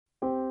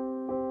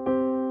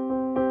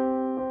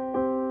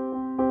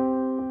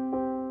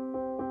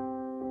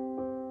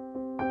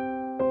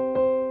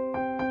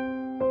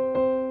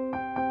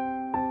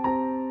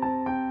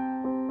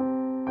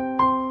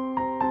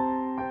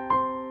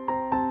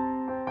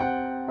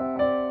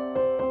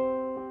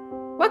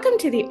Welcome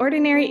to the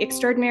Ordinary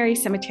Extraordinary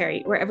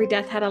Cemetery, where every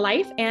death had a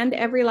life and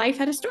every life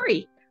had a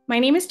story. My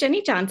name is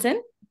Jennie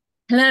Johnson.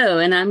 Hello,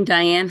 and I'm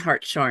Diane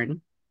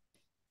Hartshorn.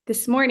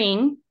 This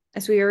morning,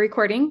 as we are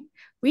recording,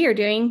 we are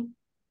doing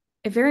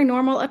a very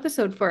normal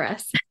episode for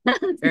us.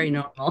 Very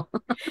normal.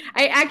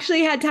 I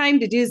actually had time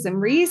to do some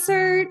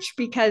research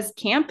because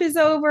camp is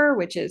over,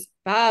 which is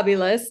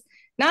fabulous.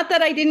 Not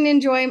that I didn't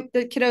enjoy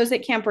the kiddos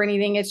at camp or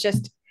anything, it's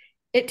just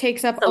it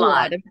takes It's up a a lot.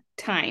 lot of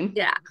time.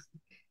 Yeah.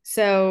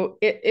 So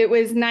it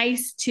was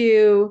nice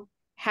to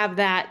have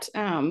that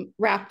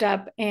wrapped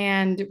up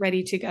and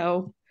ready to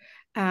go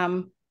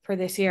for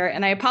this year.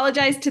 And I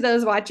apologize to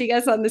those watching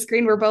us on the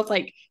screen. We're both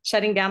like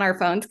shutting down our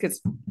phones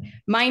because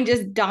mine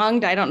just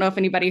donged. I don't know if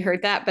anybody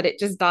heard that, but it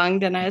just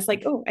donged. And I was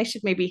like, oh, I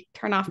should maybe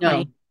turn off my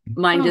No,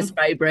 mine just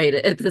phone.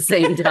 vibrated at the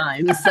same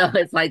time. So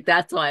it's like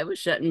that's why I was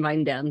shutting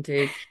mine down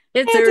too. I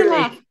It's had to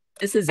laugh. early.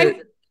 This is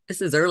I'm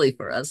this is early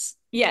for us.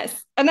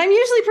 Yes. And I'm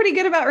usually pretty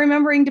good about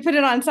remembering to put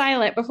it on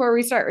silent before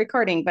we start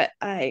recording, but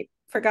I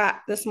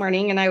forgot this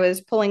morning and I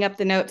was pulling up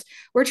the notes.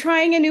 We're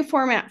trying a new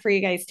format for you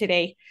guys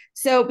today.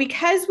 So,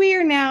 because we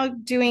are now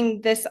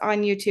doing this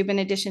on YouTube in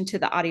addition to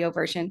the audio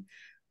version,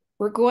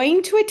 we're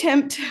going to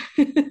attempt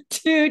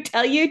to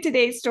tell you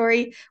today's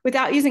story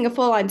without using a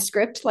full on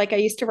script like I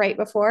used to write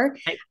before.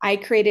 I, I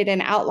created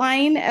an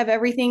outline of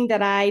everything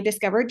that I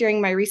discovered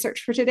during my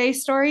research for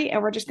today's story,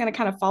 and we're just going to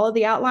kind of follow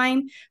the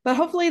outline. But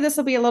hopefully, this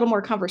will be a little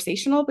more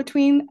conversational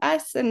between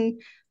us,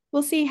 and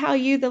we'll see how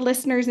you, the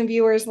listeners and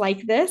viewers,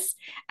 like this.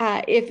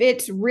 If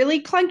it's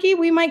really clunky,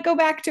 we might go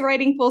back to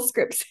writing full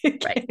scripts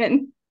right.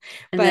 again.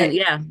 And then But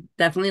yeah,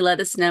 definitely let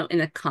us know in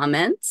the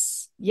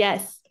comments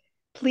yes,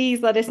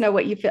 please let us know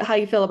what you feel, how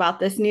you feel about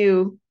this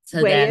new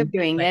so way of then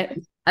doing like,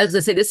 it. I was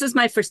gonna say this is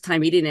my first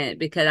time eating it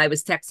because I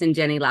was texting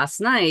Jenny last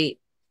night.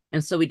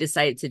 And so we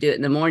decided to do it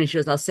in the morning. She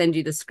goes, I'll send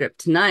you the script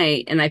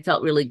tonight. And I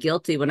felt really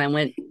guilty when I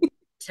went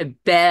to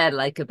bed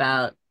like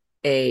about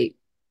a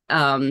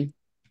I don't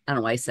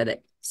know why I said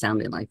it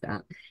sounding like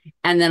that.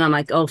 And then I'm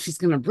like, oh, she's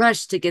gonna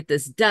rush to get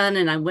this done.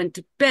 And I went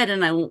to bed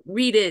and I won't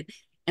read it.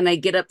 And I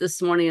get up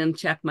this morning and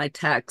check my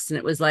text, and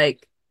it was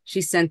like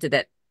she sent it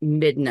at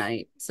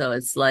midnight. So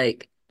it's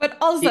like But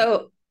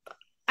also,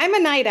 I'm a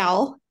night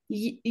owl.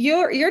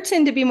 You're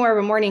tend to be more of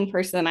a morning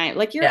person than I.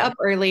 Like you're yeah, up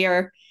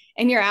earlier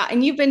and you're out,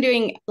 and you've been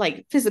doing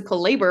like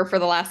physical labor for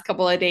the last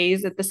couple of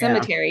days at the yeah.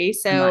 cemetery.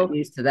 I'm not So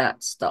used to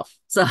that stuff.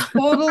 So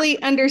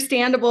totally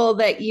understandable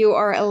that you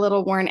are a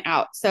little worn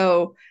out.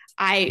 So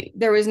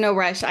there was no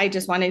rush. I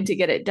just wanted to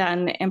get it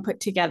done and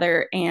put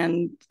together,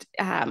 and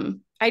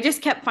I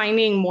just kept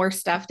finding more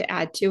stuff to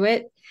add to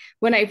it.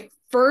 When I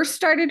first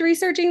started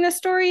researching this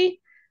story,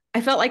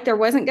 I felt like there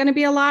wasn't going to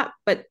be a lot,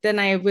 but then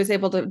I was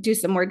able to do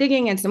some more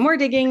digging and some more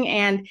digging.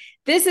 And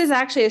this is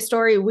actually a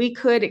story we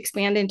could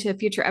expand into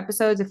future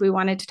episodes if we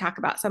wanted to talk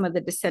about some of the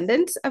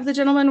descendants of the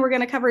gentleman we're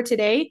going to cover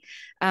today,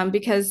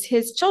 because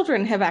his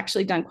children have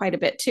actually done quite a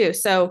bit too.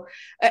 So,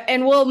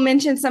 and we'll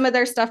mention some of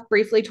their stuff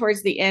briefly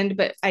towards the end,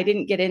 but I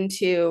didn't get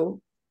into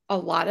a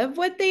lot of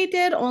what they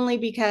did only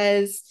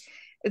because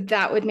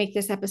that would make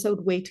this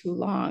episode way too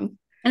long.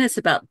 and it's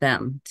about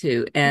them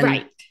too. And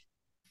Right.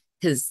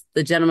 because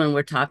the gentleman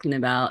we're talking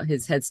about,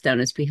 his headstone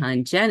is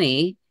behind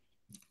Jenny.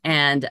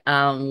 And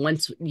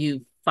once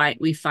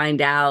we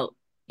find out,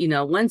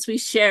 once we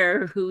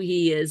share who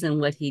he is and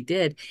what he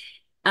did,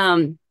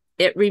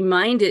 it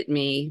reminded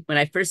me when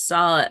I first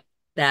saw it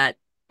that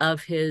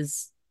of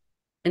his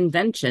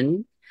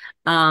invention.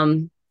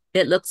 Um,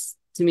 it looks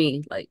to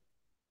me like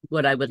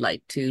what I would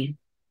like to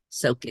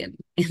soak in,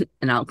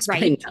 and I'll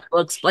explain Right. that.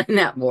 We'll explain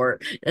that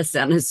more. That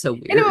sounded so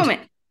In a weird.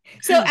 moment.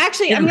 So,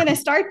 actually, I'm going to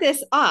start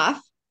this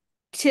off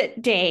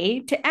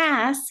today to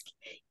ask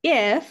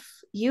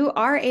if you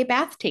are a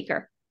bath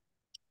taker.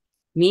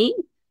 Me?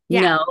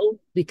 Yeah. No,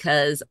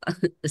 because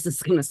this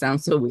is going to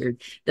sound so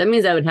weird. That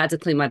means I would have to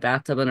clean my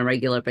bathtub on a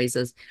regular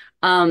basis.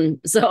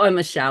 So I'm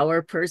a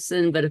shower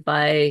person,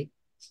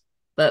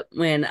 but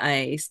when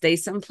I stay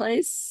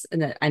someplace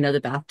and I know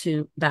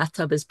the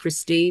bathtub is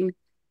pristine,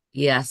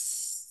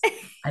 yes,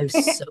 I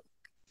so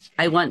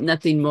I want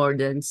nothing more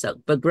than soak.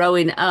 But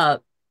growing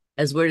up,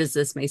 as weird as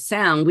this may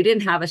sound, we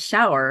didn't have a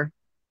shower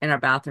in our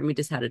bathroom. We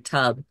just had a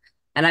tub,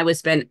 and I would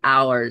spend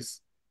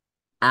hours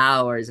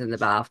in the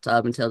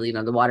bathtub until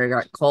the water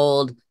got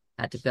cold,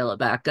 had to fill it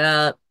back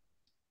up,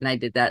 and I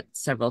did that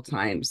several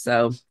times.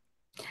 So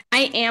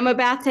I am a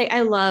bath take.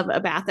 I love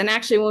a bath. And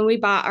actually, when we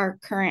bought our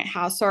current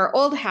house, so our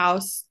old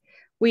house,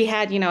 we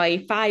had,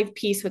 a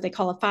five-piece, what they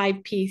call a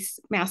five-piece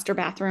master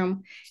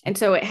bathroom. And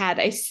so it had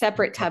a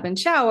separate tub and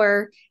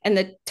shower, and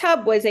the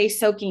tub was a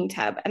soaking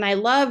tub. And I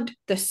loved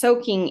the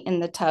soaking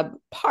in the tub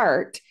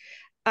part.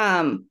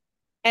 Um,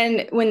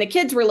 and when the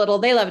kids were little,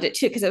 they loved it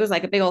too, because it was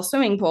like a big old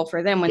swimming pool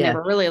for them when they yeah.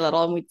 were really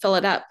little, and we'd fill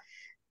it up.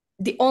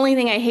 The only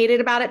thing I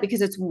hated about it,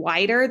 because it's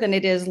wider than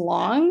it is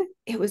long,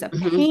 it was a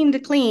Mm-hmm. pain to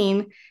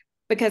clean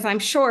because I'm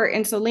short.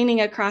 And so leaning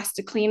across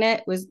to clean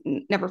it was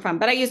never fun,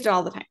 but I used it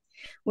all the time.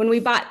 When we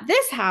bought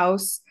this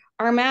house,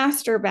 our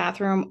master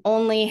bathroom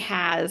only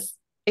has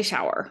a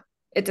shower.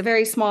 It's a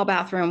very small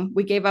bathroom.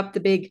 We gave up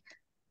the big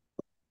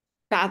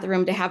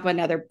bathroom to have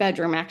another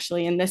bedroom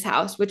actually in this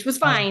house, which was Oh,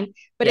 fine.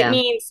 But it yeah.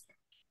 means,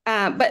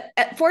 but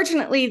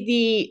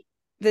fortunately,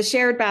 the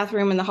shared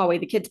bathroom in the hallway,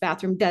 the kids'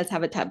 bathroom, does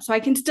have a tub, so I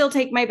can still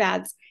take my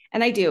baths.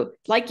 And I do,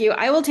 like you,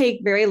 I will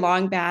take very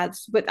long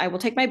baths, but I will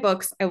take my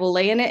books, I will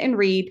lay in it and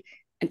read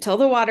until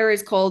the water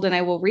is cold, and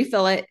I will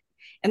refill it.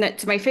 And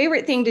that's my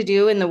favorite thing to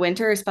do in the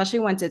winter, especially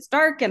once it's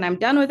dark and I'm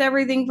done with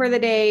everything for the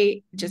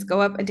day. Just go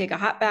up and take a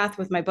hot bath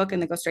with my book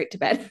and then go straight to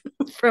bed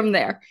from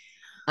there.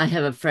 I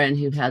have a friend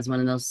who has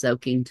one of those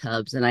soaking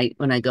tubs, and I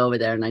when I go over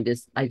there and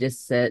I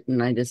just sit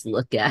and I just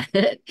look at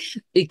it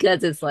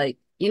because it's like,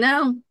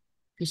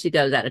 because she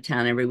goes out of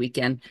town every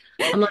weekend.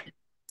 I'm like,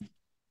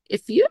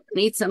 if you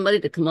need somebody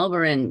to come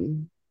over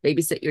and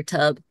babysit your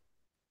tub,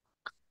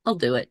 I'll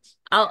do it.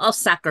 I'll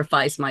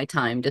sacrifice my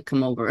time to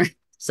come over and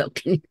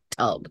soak in your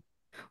tub.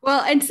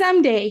 Well, and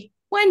someday,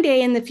 one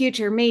day in the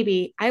future,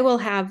 maybe I will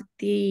have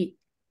the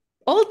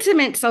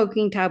ultimate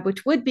soaking tub,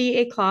 which would be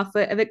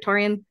a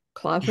Victorian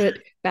clawfoot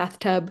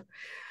bathtub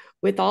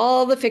with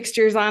all the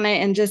fixtures on it,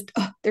 and just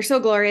they're so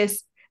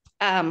glorious.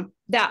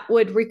 That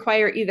would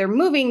require either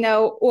moving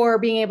though, or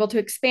being able to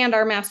expand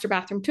our master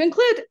bathroom to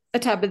include a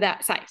tub of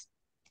that size.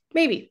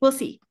 Maybe we'll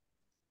see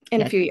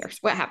in a Yeah, few years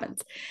what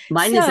happens.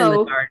 mine is in the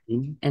So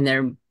garden,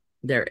 and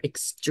they're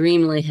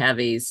extremely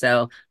heavy,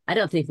 so I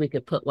don't think we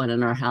could put one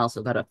in our house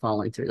without it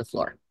falling through the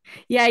floor.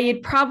 yeah,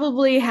 you'd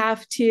probably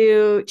have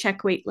to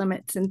check weight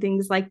limits and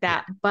things like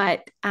Yeah. that.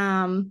 But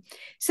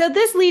so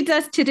this leads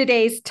us to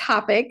today's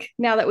topic.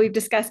 Now that we've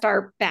discussed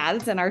our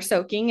baths and our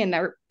soaking and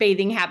our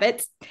bathing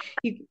habits,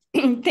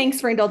 thanks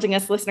for indulging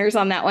us, listeners,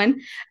 on that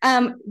one.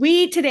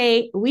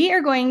 We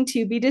are going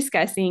to be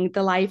discussing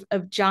the life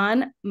of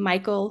John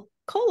Michael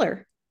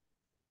Kohler.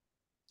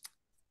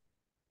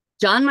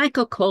 John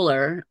Michael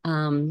Kohler,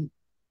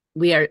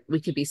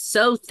 we could be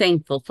so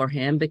thankful for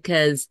him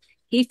because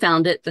he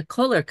founded the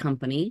Kohler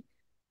Company,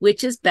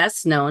 which is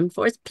best known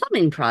for its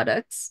plumbing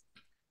products.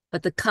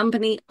 But the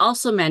company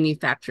also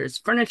manufactures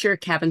furniture,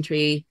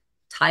 cabinetry,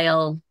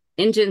 tile,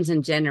 engines,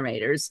 and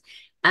generators.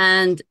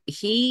 And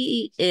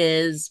he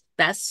is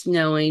best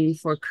known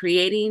for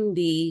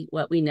creating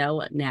what we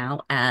know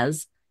now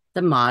as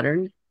the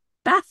modern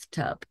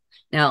bathtub.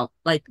 Now,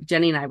 like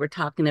Jennie and I were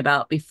talking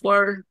about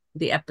before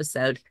the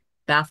episode,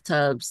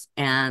 bathtubs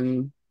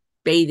and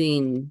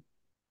bathing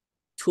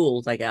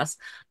tools, I guess,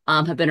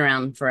 have been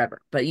around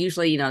forever. But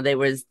usually, there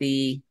was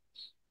the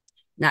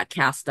not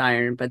cast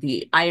iron, but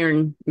the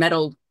iron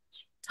metal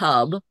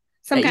tub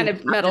Some that you kind would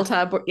of have metal to,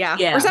 tub, yeah, or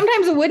yeah,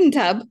 sometimes a wooden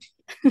tub.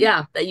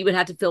 yeah, that you would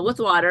have to fill with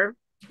water,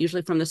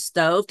 usually from the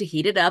stove to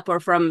heat it up, or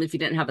from, if you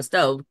didn't have a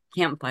stove,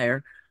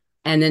 campfire,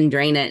 and then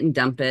drain it and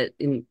dump it.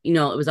 And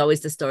it was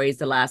always the stories.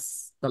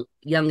 The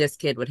youngest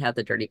kid would have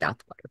the dirty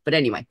bathwater. But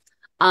anyway,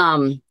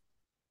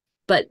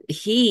 but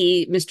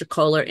Mr.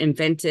 Kohler,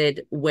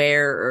 invented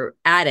where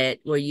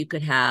you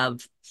could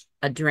have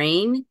a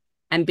drain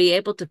and be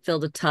able to fill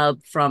the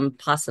tub from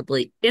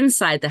possibly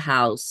inside the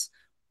house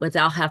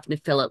without having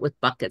to fill it with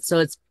buckets. So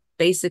it's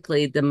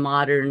basically the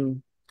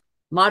modern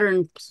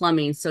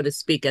plumbing, so to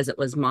speak, as it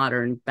was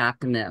modern back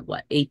in the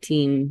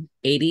 1880s.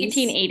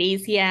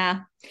 1880s,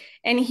 yeah.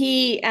 And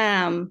he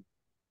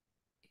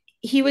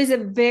was a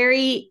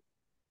very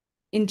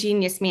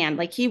ingenious man.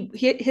 Like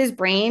his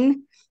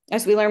brain,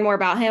 as we learn more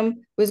about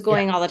him, was Yeah.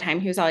 going all the time.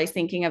 He was always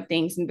thinking of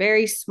things and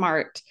very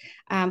smart.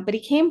 But he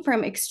came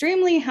from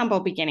extremely humble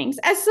beginnings,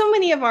 as so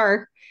many of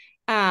our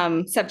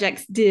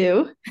subjects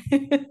do.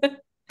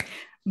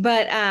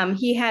 But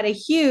he had a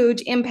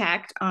huge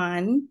impact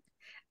on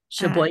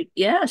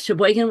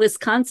Sheboygan,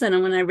 Wisconsin.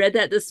 And when I read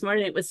that this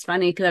morning, it was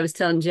funny because I was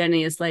telling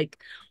Jennie, it's like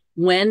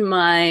when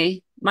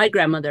my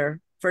grandmother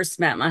first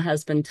met my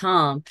husband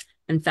Tom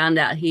and found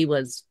out he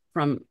was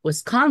from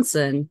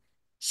Wisconsin,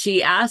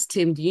 she asked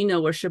him, "Do you know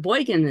where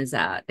Sheboygan is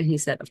at?" And he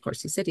said, of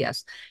course, he said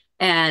yes.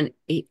 And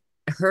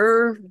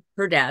her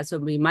dad, so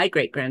be my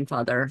great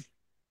grandfather,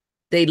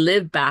 they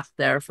lived back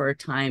there for a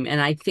time.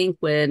 And I think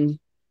when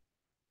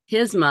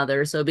his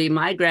mother, so be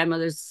my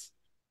grandmother's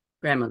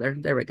grandmother,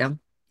 there we go,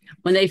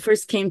 when they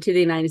first came to the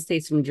United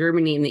States from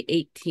Germany in the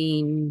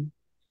 1840s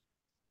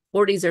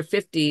or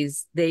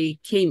 50s, they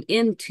came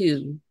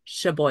into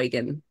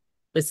Sheboygan,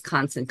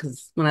 Wisconsin,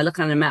 because when I look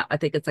on a map, I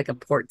think it's like a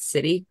port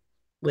city,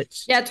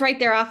 which, yeah, it's right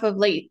there off of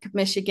Lake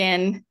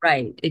Michigan.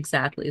 right,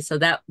 exactly. So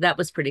that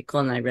was pretty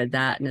cool. And I read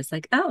that and it's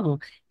like, oh,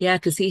 yeah,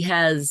 because he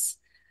has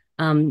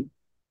um,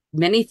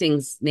 many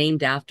things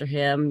named after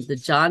him. The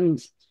John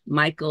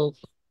Michael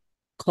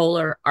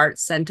Kohler Art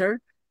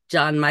Center,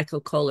 John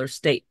Michael Kohler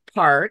State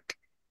Park,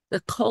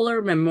 the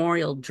Kohler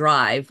Memorial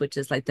Drive, which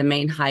is like the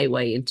main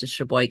highway into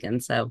Sheboygan.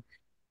 So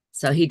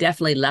he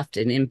definitely left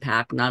an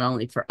impact not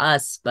only for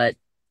us, but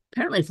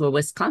apparently for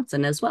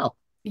Wisconsin as well.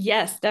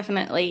 Yes,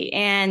 definitely.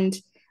 And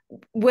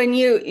when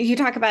you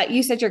talk about,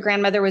 you said your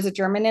grandmother was a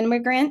German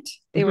immigrant.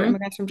 They were Mm-hmm.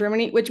 immigrants from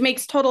Germany, which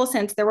makes total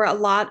sense. There were a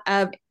lot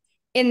of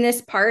in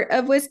this part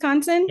of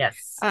Wisconsin.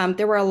 Yes.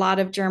 There were a lot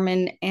of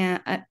German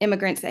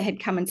immigrants that had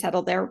come and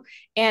settled there,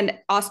 and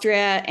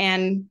Austria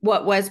and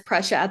what was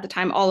Prussia at the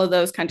time, all of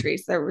those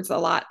countries. There was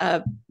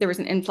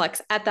an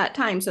influx at that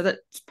time. So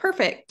that's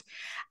perfect.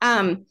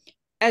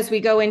 As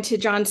we go into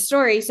John's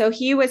story, so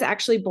he was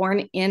actually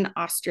born in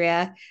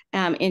Austria,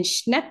 in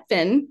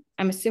Schnepfen.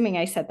 I'm assuming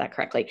I said that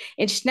correctly.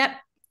 In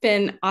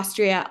Schnepfen,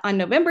 Austria, on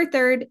November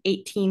 3rd,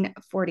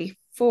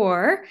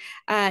 1844.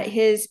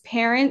 His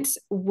parents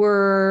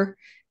were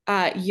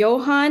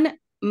Johann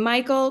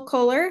Michael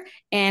Kohler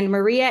and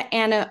Maria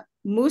Anna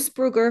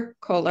Moosbrugger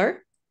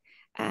Kohler.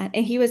 And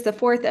he was the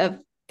fourth of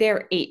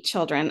their 8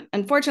 children.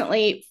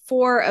 Unfortunately,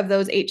 4 of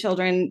those 8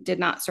 children did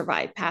not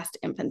survive past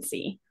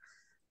infancy.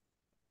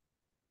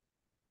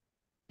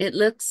 It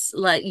looks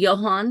like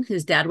Johann,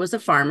 his dad was a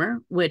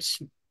farmer,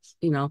 which,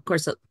 of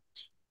course,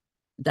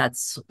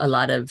 that's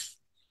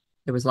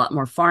there was a lot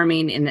more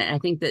farming. And I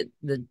think that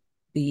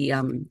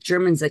the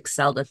Germans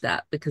excelled at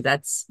that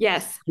because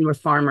yes, they were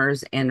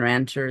farmers and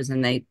ranchers,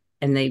 and they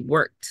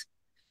worked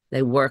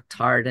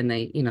hard, and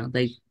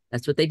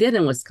that's what they did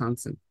in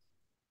Wisconsin.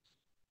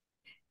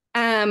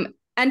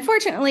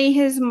 Unfortunately,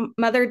 his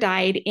mother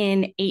died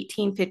in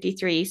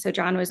 1853, so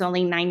John was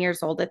only 9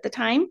 years old at the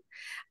time.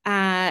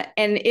 And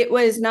it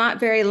was not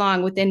very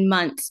long, within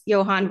months,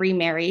 Johann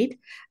remarried.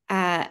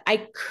 I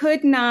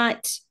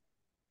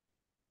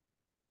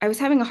was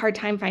having a hard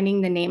time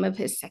finding the name of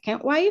his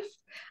second wife.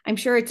 I'm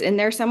sure it's in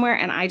there somewhere,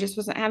 and I just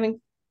wasn't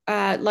having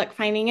luck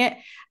finding it.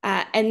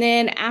 And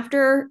then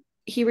after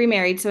he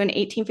remarried, so in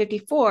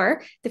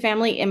 1854, the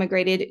family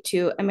immigrated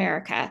to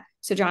America.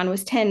 So John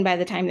was 10 by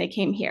the time they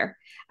came here.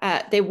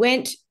 They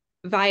went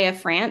via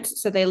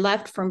France. So they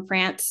left from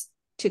France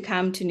to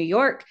come to New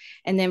York.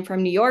 And then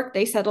from New York,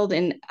 they settled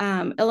in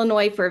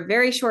Illinois for a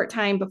very short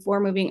time before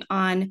moving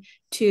on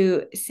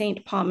to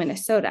St. Paul,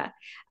 Minnesota.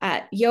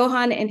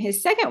 Johann and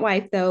his second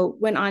wife, though,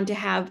 went on to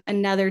have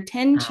another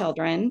 10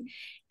 children.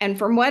 And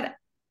from what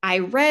I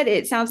read,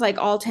 it sounds like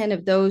all 10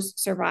 of those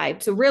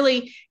survived. So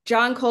really,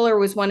 John Kohler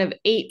was one of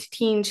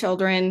 18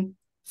 children,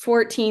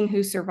 14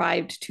 who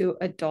survived to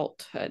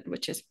adulthood,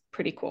 which is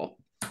pretty cool.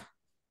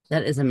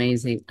 That is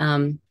amazing.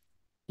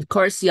 Of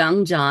course,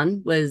 young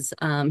John was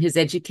his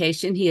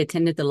education. He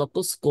attended the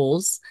local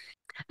schools,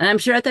 and I'm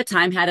sure at the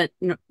time had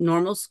a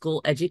normal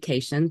school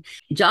education.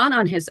 John,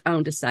 on his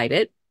own,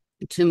 decided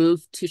to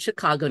move to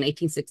Chicago in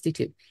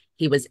 1862.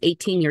 He was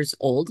 18 years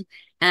old,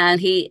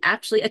 and he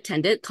actually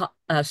attended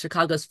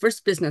Chicago's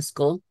first business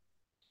school.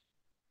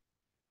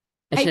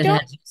 I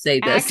don't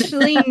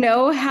actually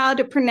know how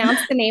to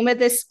pronounce the name of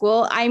this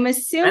school. I'm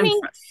assuming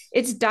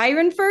it's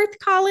Dierenfurth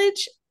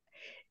College.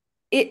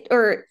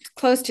 Or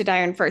close to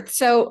Dierenfurth.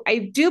 So I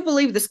do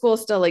believe the school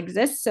still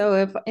exists. So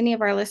if any of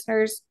our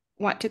listeners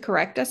want to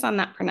correct us on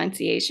that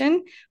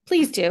pronunciation,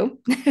 please do.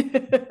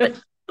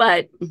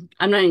 but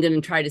I'm not even going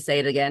to try to say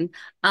it again.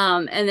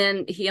 And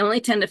then he only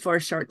attended for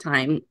a short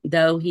time,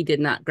 though he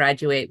did not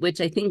graduate, which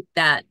I think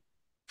that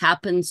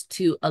happens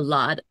to a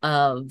lot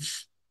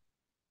of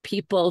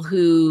people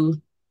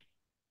who,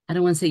 I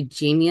don't want to say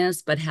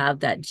genius, but have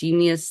that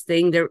genius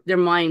thing. Their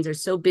minds are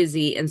so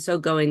busy and so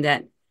going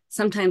that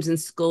sometimes in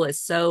school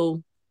it's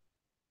so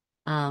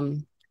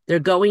they're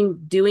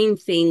doing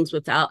things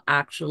without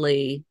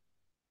actually,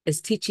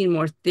 is teaching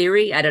more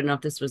theory. I don't know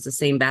if this was the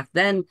same back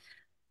then,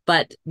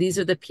 but these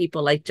are the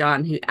people like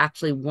John who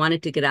actually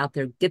wanted to get out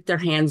there, get their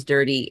hands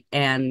dirty,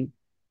 and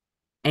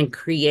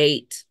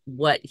create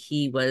what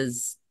he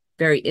was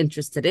very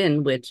interested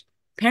in, which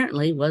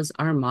apparently was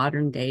our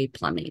modern day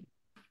plumbing.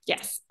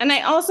 Yes. And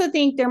I also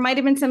think there might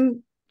have been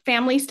some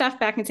family stuff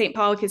back in St.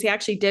 Paul, because he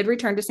actually did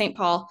return to St.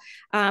 Paul,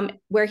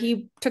 where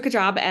he took a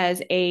job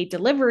as a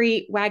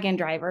delivery wagon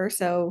driver.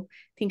 So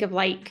think of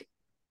like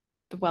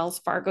the Wells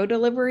Fargo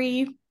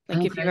delivery.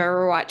 Like if you've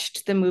ever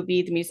watched the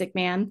movie The Music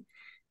Man,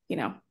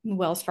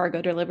 Wells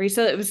Fargo delivery.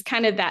 So it was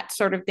kind of that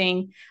sort of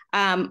thing.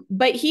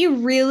 But he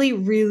really,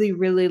 really,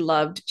 really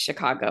loved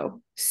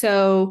Chicago.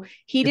 So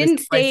he didn't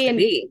stay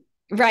in.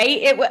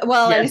 Right.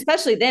 And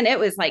especially then it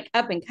was like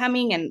up and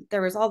coming, and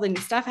there was all the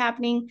new stuff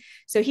happening.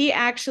 So he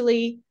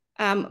actually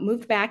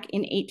moved back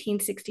in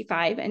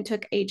 1865 and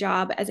took a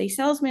job as a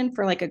salesman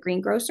for like a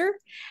greengrocer.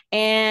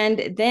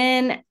 And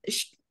then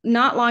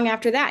not long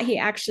after that, he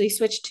actually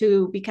switched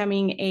to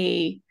becoming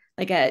a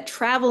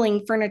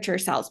traveling furniture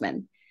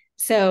salesman.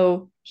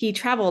 So he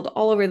traveled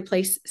all over the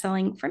place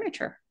selling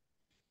furniture.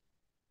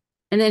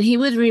 And then he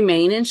would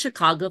remain in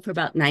Chicago for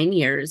about 9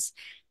 years.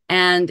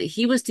 And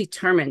he was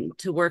determined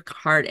to work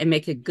hard and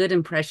make a good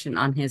impression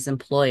on his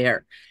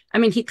employer. I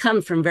mean, he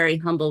comes from very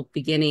humble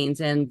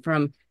beginnings, and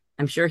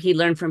I'm sure he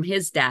learned from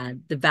his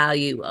dad the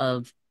value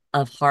of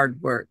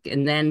hard work.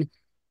 And then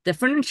the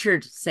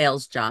furniture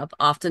sales job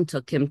often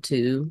took him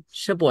to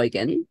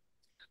Sheboygan,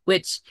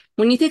 which,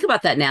 when you think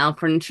about that now,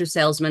 furniture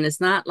salesman is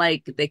not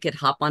like they could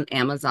hop on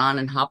Amazon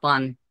and hop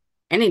on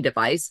any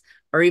device,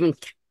 or even,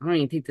 I don't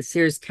even think the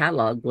Sears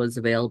catalog was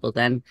available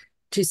then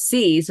to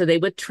see. So they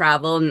would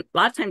travel, and a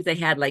lot of times they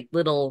had like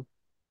little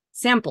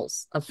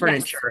samples of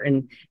furniture.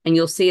 Yes. And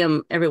you'll see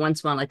them every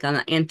once in a while, like on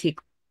an antique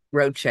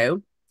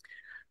roadshow.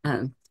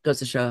 Goes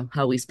to show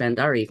how we spend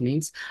our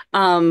evenings.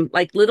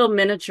 Like little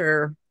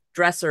miniature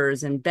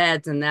dressers and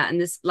beds and that. And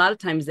this, a lot of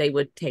times they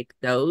would take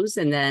those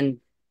and then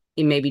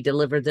he maybe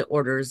delivered the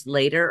orders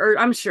later. Or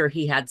I'm sure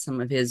he had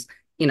some of his,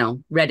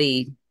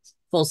 ready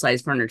full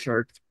size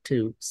furniture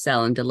to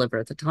sell and deliver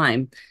at the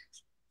time.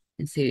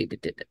 And see,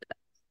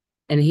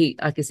 and he,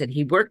 like I said,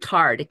 he worked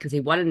hard because he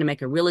wanted to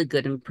make a really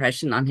good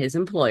impression on his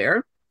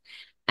employer.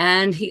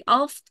 And he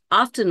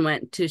often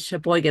went to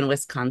Sheboygan,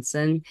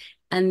 Wisconsin.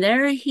 And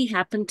there he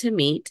happened to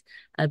meet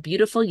a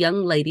beautiful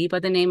young lady by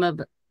the name of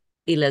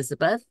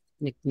Elizabeth,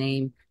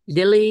 nicknamed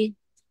Lily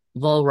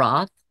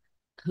Volroth,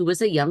 who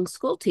was a young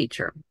school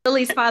teacher.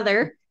 Lily's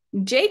father,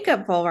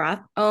 Jacob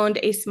Volroth, owned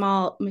a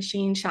small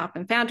machine shop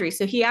and foundry.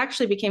 So he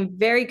actually became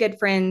very good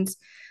friends,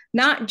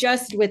 not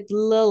just with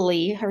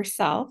Lily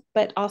herself,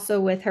 but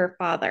also with her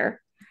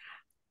father.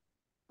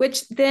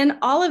 Which then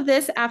all of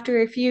this,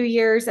 after a few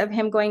years of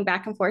him going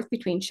back and forth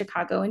between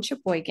Chicago and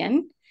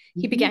Sheboygan,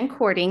 he began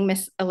courting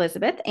Miss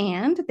Elizabeth,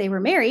 and they were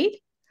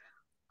married.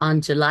 On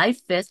July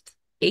 5th,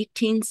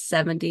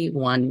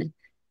 1871,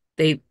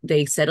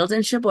 they settled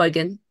in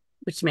Sheboygan,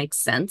 which makes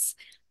sense.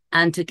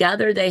 And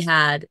together they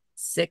had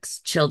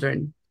 6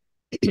 children: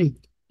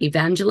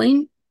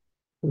 Evangeline,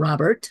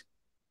 Robert,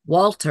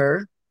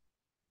 Walter,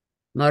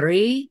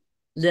 Marie,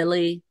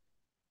 Lily,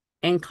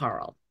 and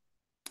Carl.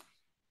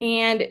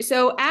 And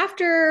so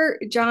after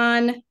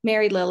John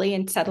married Lily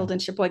and settled in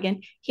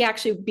Sheboygan, he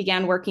actually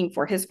began working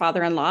for his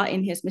father-in-law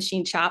in his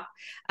machine shop.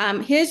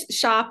 His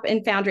shop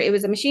and foundry, it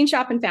was a machine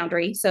shop and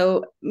foundry.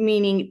 So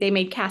meaning they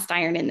made cast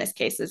iron in this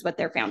case is what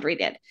their foundry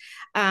did.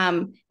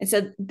 And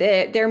so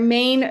their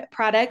main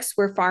products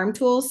were farm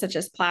tools such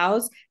as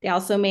plows. They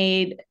also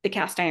made the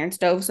cast iron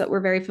stoves that we're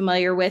very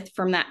familiar with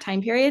from that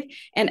time period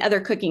and other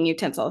cooking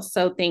utensils.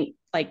 So think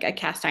like a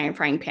cast iron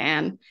frying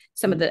pan,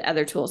 some of the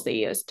other tools they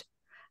used.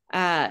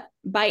 By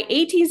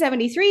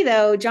 1873,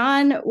 though,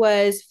 John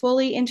was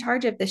fully in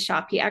charge of the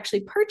shop. He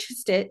actually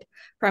purchased it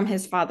from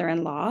his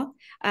father-in-law.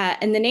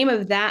 And the name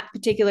of that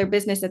particular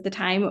business at the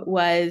time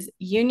was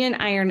Union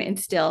Iron and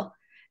Steel.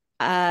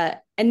 And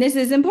this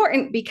is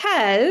important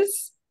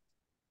because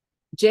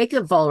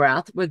Jacob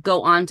Volroth would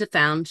go on to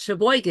found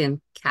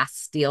Sheboygan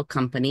Cast Steel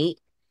Company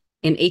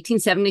in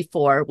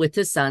 1874 with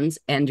his sons,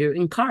 Andrew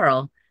and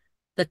Carl.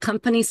 The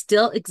company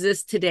still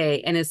exists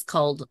today and is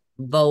called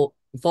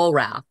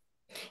Volroth.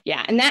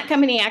 Yeah, and that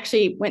company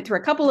actually went through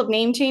a couple of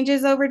name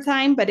changes over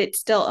time, but it's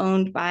still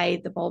owned by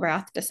the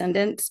Volroth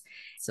descendants.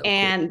 So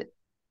and cool.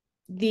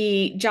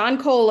 The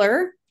John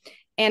Kohler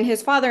and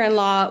his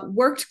father-in-law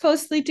worked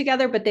closely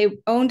together, but they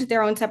owned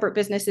their own separate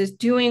businesses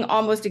doing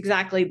almost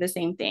exactly the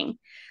same thing.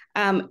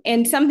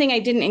 And something I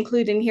didn't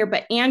include in here,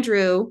 but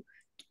Andrew,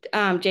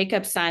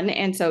 Jacob's son,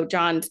 and so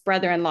John's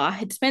brother-in-law,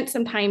 had spent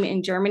some time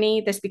in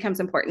Germany. This becomes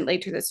important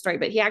later in the story,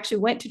 but he actually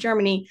went to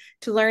Germany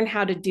to learn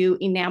how to do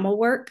enamel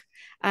work.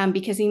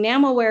 Because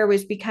enamelware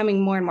was becoming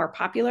more and more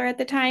popular at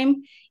the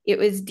time. It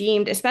was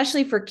deemed,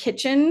 especially for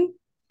kitchen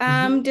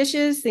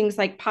dishes, things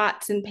like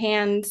pots and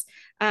pans,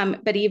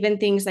 but even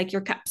things like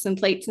your cups and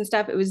plates and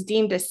stuff, it was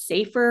deemed a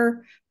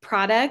safer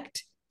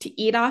product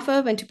to eat off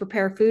of and to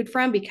prepare food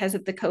from because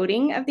of the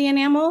coating of the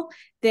enamel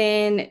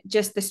than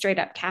just the straight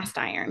up cast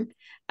iron.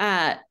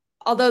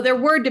 Although there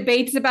were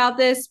debates about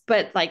this,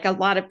 but like a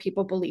lot of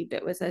people believed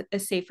it was a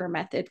safer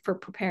method for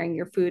preparing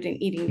your food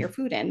and eating your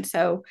food in.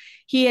 So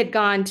he had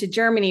gone to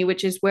Germany,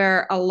 which is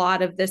where a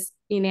lot of this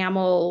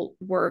enamel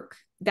work,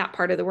 that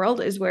part of the world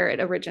is where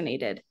it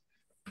originated.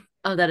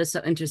 Oh, that is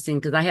so interesting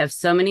because I have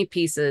so many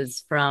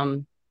pieces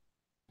from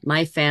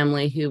my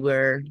family who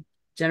were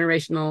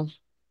generational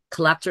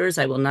collectors.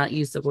 I will not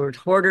use the word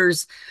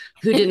hoarders,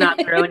 who did not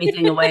throw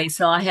anything away.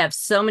 So I have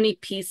so many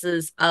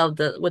pieces of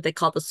the what they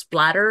call the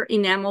splatter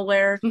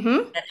enamelware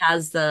that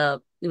has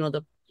the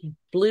the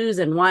blues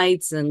and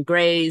whites and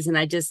grays, and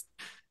I just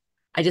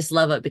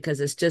love it because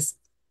it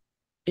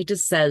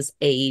just says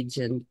age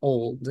and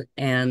old.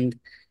 And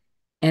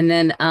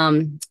then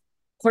of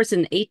course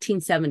in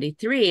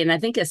 1873, and I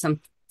think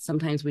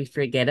sometimes we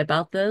forget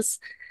about this,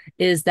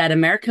 is that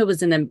America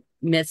was in the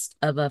midst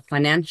of a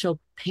financial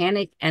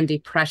panic and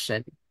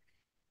depression.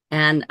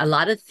 And a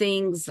lot of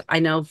things I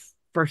know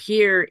for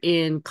here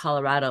in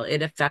Colorado,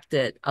 it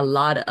affected a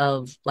lot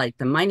of like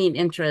the mining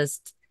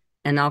interest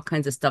and all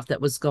kinds of stuff that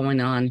was going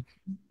on.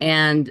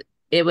 And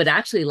it would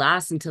actually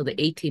last until the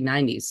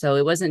 1890s. So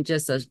it wasn't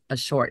just a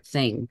short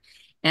thing.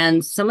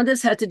 And some of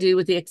this had to do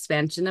with the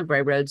expansion of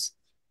railroads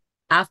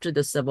after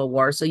the Civil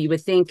War. So you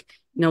would think,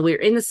 we're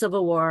in the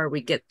Civil War,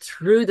 we get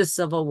through the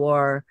Civil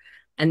War,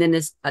 and then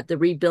it's the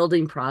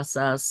rebuilding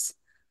process.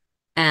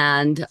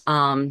 And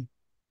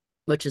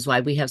which is why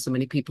we have so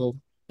many people,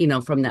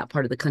 from that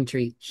part of the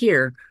country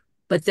here.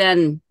 But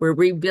then we're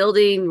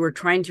rebuilding, we're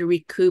trying to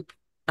recoup,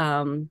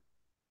 not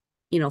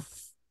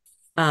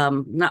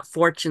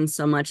fortune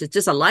so much, it's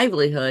just a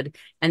livelihood.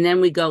 And then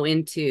we go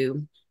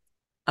into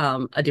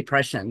a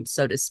depression,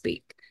 so to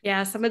speak.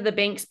 Yeah, some of the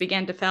banks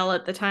began to fail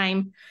at the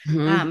time.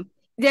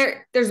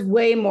 There's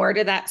way more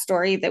to that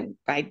story that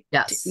I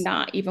did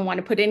not even want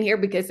to put in here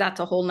because that's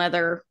a whole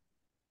nother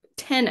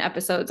 10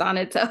 episodes on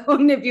its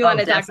own if you Oh, want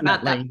to talk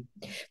about that definitely.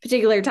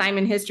 particular time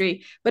in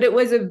history. But it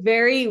was a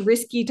very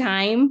risky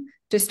time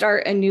to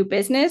start a new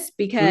business Mhm.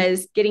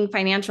 because getting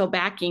financial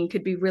backing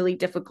could be really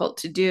difficult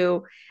to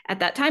do at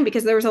that time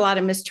because there was a lot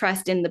of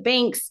mistrust in the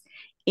banks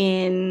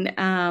and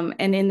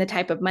in the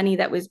type of money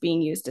that was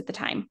being used at the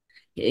time.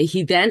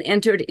 He then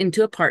entered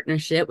into a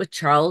partnership with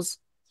Charles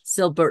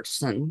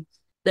Silbertson.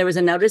 There was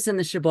a notice in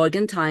the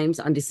Sheboygan Times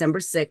on December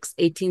 6,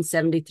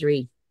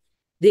 1873.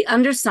 The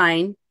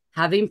undersigned,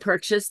 having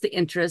purchased the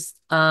interest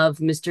of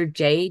Mr.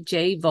 J.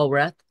 J.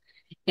 Volrath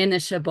in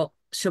the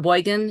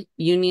Sheboygan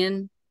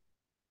Union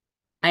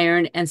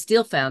Iron and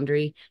Steel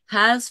Foundry,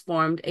 has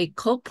formed a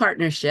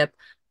co-partnership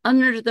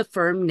under the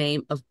firm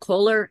name of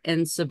Kohler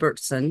and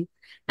Silbertson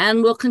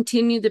and will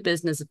continue the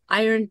business of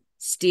iron,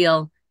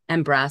 steel,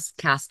 and brass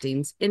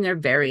castings in their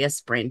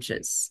various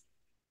branches.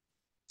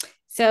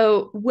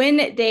 So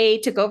when they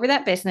took over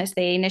that business,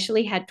 they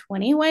initially had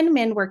 21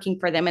 men working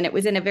for them, and it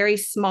was in a very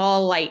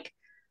small, like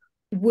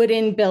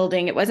wooden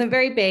building. It wasn't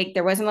very big.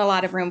 There wasn't a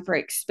lot of room for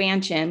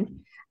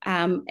expansion.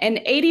 And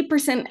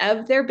 80%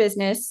 of their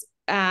business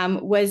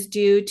was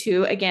due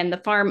to, again, the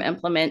farm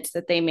implements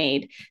that they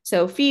made.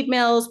 So feed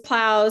mills,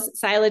 plows,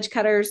 silage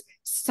cutters,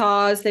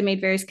 saws. They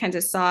made various kinds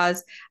of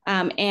saws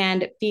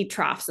and feed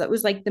troughs. That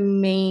was like the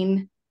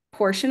main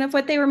portion of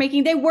what they were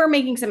making. They were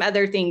making some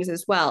other things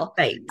as well,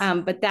 Right.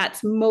 but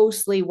that's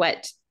mostly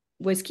what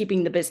was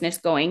keeping the business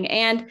going.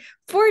 And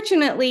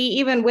fortunately,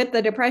 even with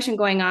the depression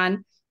going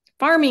on,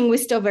 farming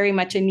was still very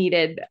much a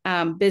needed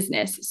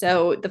business.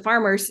 So the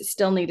farmers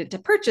still needed to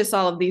purchase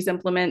all of these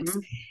implements.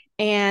 Mhm.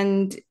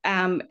 And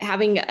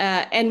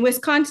and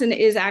Wisconsin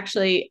is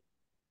actually,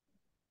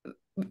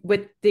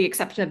 with the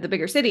exception of the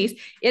bigger cities,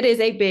 it is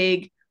a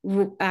big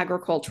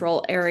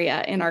agricultural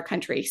area in our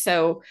country.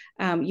 So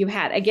you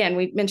had, again,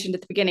 we mentioned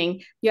at the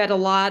beginning, you had a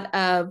lot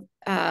of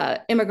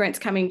immigrants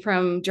coming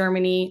from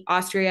Germany,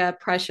 Austria,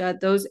 Prussia,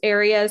 those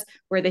areas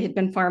where they had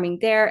been farming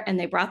there, and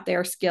they brought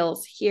their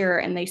skills here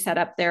and they set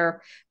up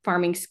their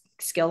farming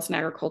skills and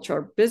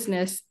agricultural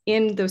business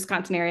in the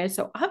Wisconsin area.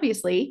 So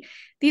obviously,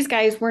 these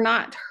guys were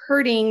not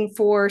hurting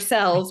for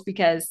sales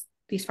because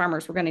these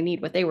farmers were going to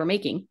need what they were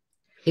making.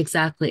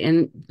 Exactly.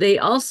 And they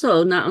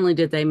also, not only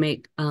did they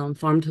make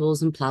farm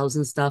tools and plows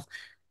and stuff,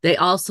 they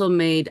also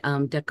made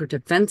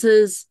decorative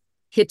fences,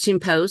 hitching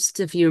posts.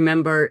 If you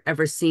remember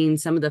ever seeing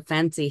some of the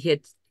fancy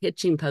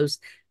hitching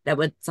posts that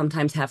would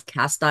sometimes have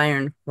cast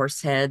iron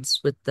horse heads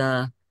with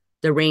the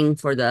ring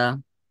for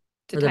To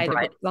the tie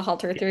bride. the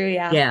halter through.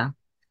 Yeah. Yeah.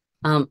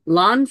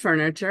 Lawn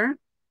furniture,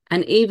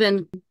 and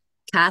even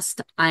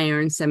cast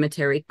iron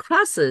cemetery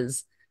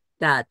crosses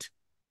that,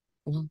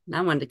 well,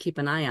 I wanted to keep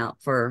an eye out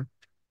for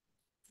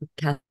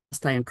cast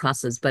iron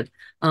crosses. But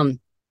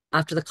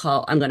after the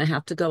call, I'm going to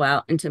have to go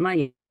out into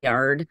my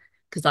yard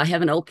because I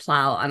have an old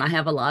plow and I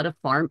have a lot of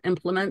farm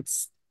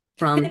implements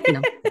from,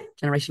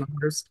 generational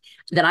orders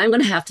that I'm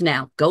going to have to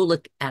now go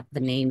look at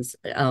the names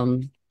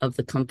of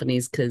the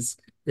companies because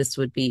this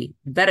would be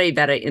very,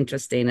 very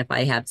interesting if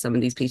I had some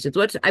of these pieces,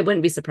 which I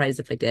wouldn't be surprised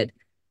if I did.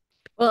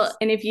 Well,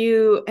 and if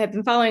you have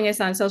been following us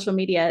on social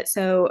media,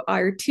 so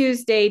our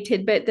Tuesday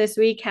tidbit this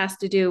week has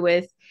to do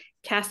with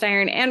cast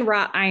iron and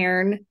wrought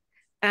iron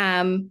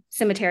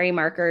cemetery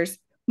markers.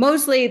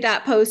 Mostly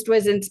that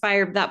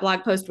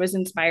blog post was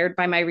inspired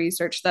by my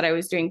research that I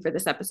was doing for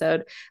this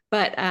episode,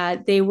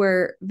 but they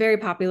were very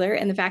popular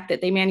in the fact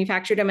that they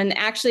manufactured them. And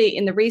actually,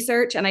 in the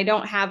research, and I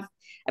don't have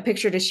a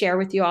picture to share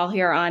with you all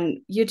here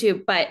on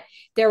YouTube, but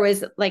there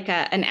was like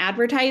an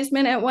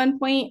advertisement at one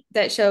point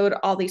that showed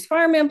all these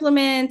farm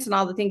implements and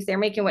all the things they're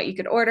making, what you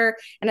could order.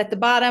 And at the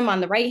bottom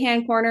on the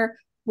right-hand corner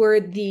were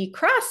the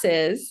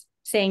crosses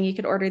saying you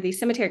could order these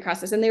cemetery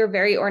crosses. And they were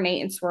very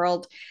ornate and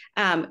swirled.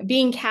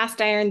 Being cast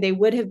iron, they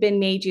would have been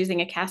made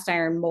using a cast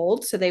iron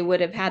mold. So they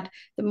would have had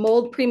the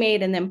mold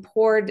pre-made and then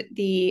poured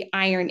the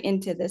iron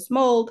into this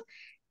mold,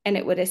 and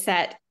it would have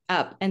set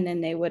up, and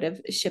then they would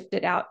have shipped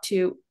it out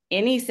to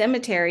any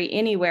cemetery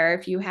anywhere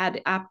if you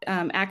had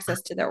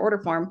access to their order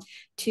form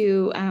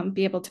to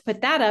be able to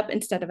put that up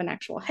instead of an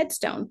actual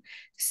headstone.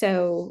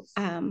 So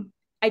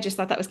I just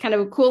thought that was kind of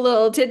a cool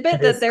little tidbit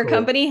That that is their cool.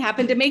 company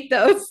happened to make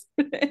those.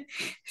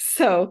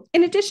 So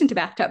in addition to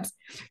bathtubs,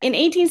 in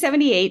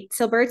 1878,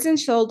 Silbertson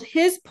sold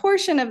his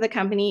portion of the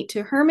company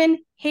to Herman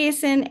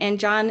Hayesen and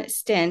John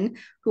Stinn,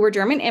 who were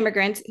German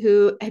immigrants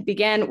who had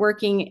began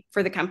working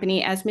for the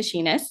company as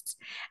machinists.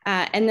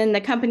 And then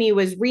the company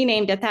was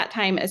renamed at that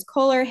time as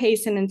Kohler,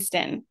 Hayesen, and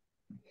Stinn.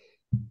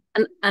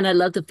 And I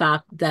love the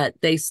fact that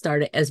they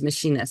started as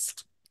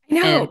machinists and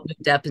No.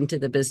 moved up into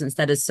the business.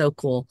 That is so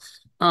cool.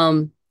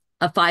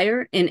 A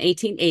fire in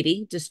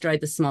 1880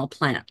 destroyed the small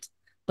plant,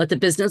 but the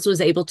business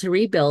was able to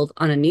rebuild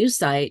on a new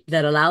site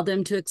that allowed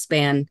them to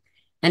expand.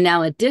 And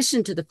now, in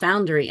addition to the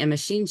foundry and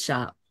machine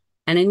shop,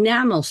 an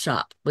enamel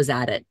shop was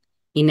added.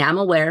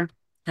 Enamelware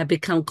had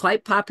become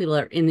quite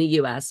popular in the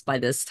U.S. by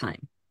this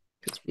time,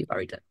 because we've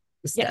already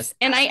discussed Yes.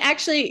 And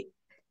that.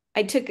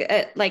 I took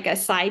a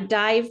side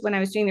dive when I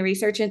was doing the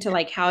research into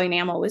like how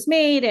enamel was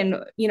made and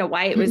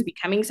why it was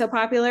becoming so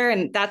popular,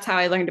 and that's how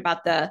I learned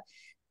about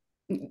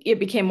it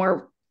became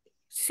more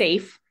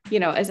safe,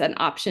 as an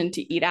option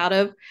to eat out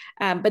of.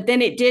 But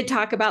then it did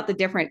talk about the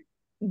different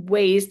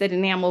ways that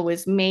enamel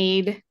was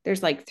made.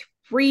 There's like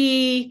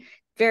 3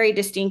 very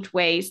distinct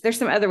ways. There's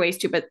some other ways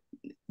too, but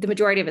the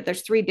majority of it,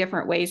 there's 3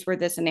 different ways where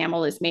this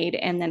enamel is made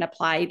and then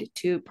applied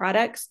to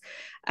products.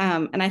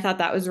 And I thought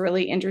that was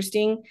really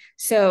interesting.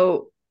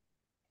 So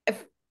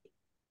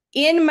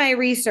in my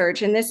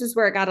research, and this is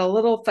where it got a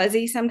little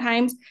fuzzy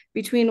sometimes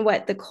between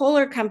what the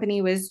Kohler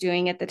company was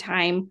doing at the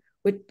time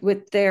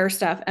with their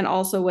stuff and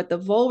also what the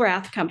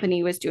Vollrath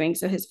company was doing.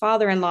 So his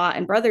father-in-law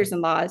and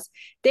brothers-in-laws,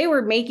 they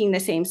were making the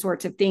same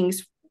sorts of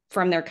things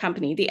from their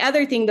company. The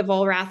other thing the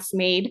Vollraths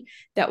made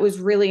that was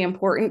really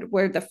important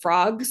were the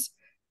frogs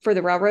for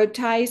the railroad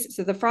ties.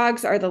 So the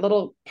frogs are the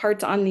little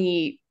parts on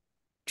the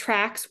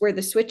tracks where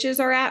the switches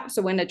are at.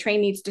 So when a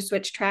train needs to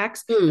switch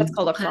tracks, that's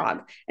called a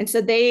frog. And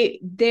so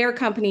their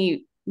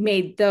company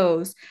made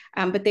those,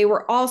 but they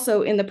were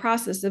also in the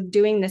process of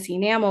doing this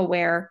enamel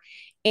wear.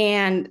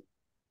 And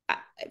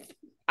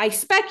I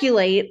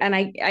speculate, and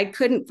I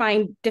couldn't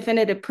find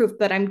definitive proof,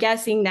 but I'm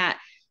guessing that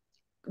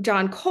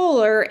John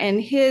Kohler and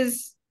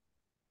his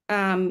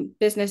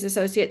business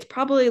associates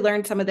probably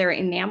learned some of their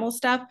enamel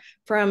stuff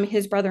from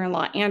his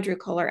brother-in-law, Andrew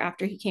Kohler,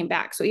 after he came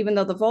back. So even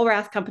though the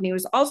Vollrath company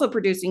was also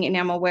producing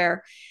enamel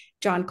wear,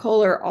 John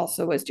Kohler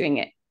also was doing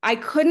it. I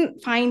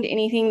couldn't find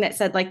anything that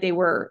said like they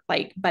were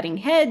like butting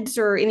heads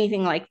or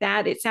anything like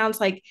that. It sounds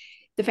like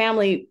the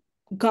family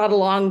got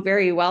along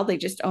very well. They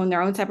just owned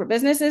their own separate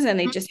businesses and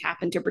they just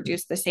happened to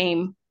produce the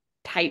same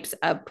types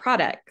of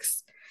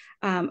products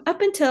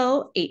up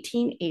until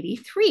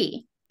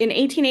 1883. In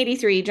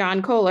 1883,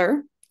 John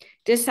Kohler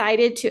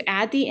decided to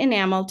add the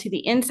enamel to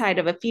the inside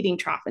of a feeding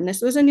trough. And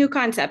this was a new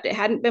concept. It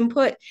hadn't been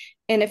put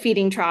in a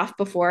feeding trough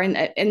before.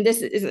 And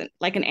this isn't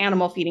like an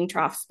animal feeding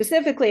trough,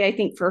 specifically, I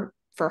think, for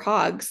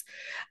hogs.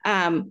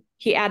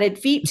 He added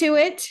feet to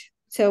it.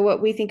 So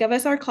what we think of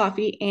as our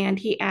coffee, and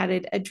he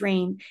added a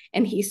drain,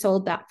 and he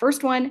sold that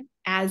first one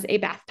as a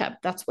bathtub.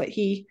 That's what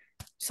he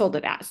sold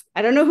it as.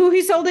 I don't know who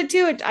he sold it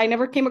to. I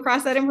never came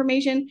across that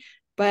information,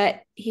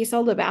 but he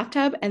sold a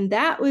bathtub. And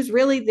that was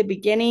really the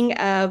beginning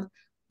of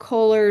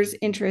Kohler's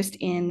interest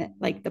in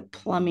like the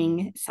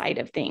plumbing side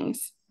of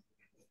things.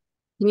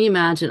 Can you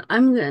imagine?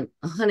 I'm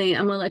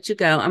gonna let you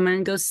go. I'm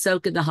gonna go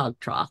soak in the hog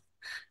trough.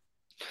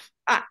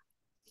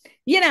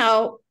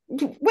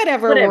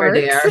 Whatever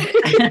works.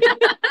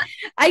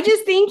 I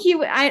just think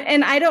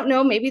I don't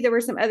know, maybe there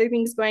were some other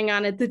things going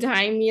on at the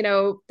time.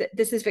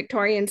 This is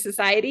Victorian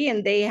society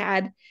and they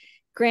had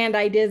grand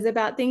ideas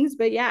about things,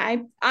 but yeah,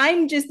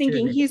 I'm just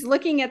thinking he's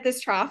looking at this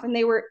trough and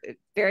they were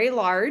very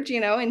large,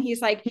 and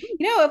he's like,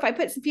 if I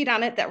put some feet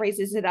on it, that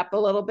raises it up a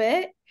little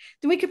bit,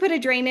 then we could put a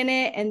drain in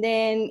it, and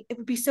then it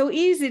would be so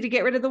easy to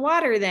get rid of the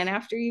water then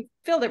after you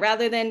filled it,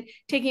 rather than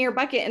taking your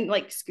bucket and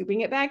like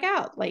scooping it back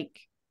out. Like,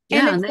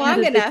 yeah, and it's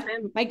long enough.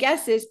 My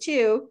guess is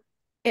too,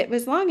 it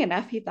was long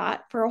enough, he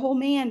thought, for a whole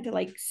man to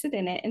like sit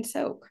in it and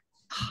soak.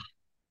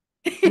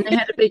 And they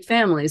had a big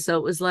family, so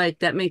it was like,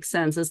 that makes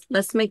sense.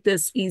 Let's make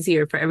this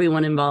easier for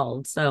everyone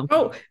involved.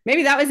 So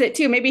maybe that was it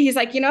too. Maybe he's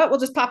like, we'll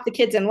just pop the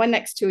kids in one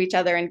next to each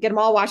other and get them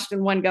all washed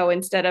in one go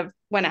instead of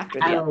one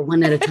after the other.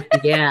 One at a time.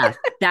 Yeah,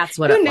 that's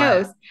what Who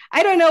knows?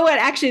 I don't know what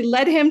actually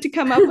led him to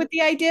come up with the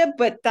idea,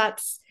 but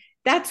that's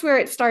where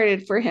it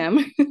started for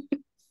him.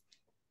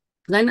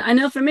 I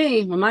know for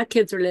me, when my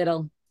kids were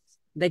little,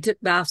 they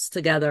took baths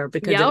together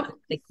because it was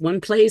like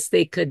one place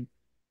they could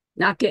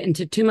not get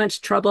into too much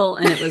trouble,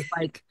 and it was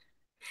like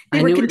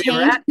they were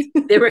contained.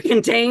 They were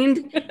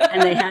contained,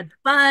 and they had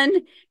fun.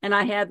 And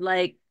I had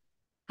like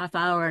half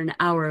hour, an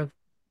hour of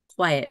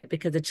quiet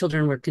because the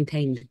children were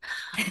contained.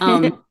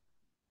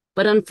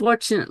 But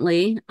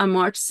unfortunately, on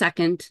March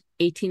 2nd,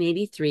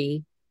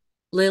 1883,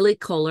 Lily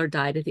Kohler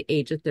died at the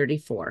age of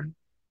 34.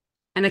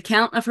 An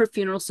account of her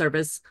funeral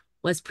service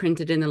was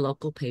printed in the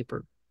local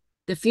paper.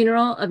 The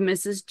funeral of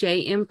Mrs.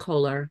 J.M.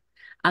 Kohler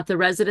at the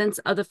residence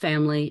of the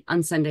family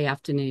on Sunday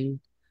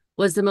afternoon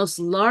was the most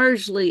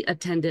largely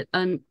attended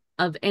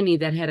of any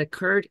that had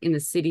occurred in the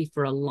city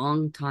for a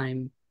long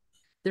time.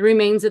 The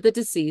remains of the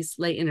deceased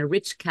lay in a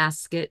rich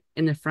casket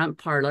in the front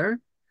parlor,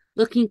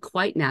 looking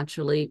quite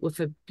naturally, with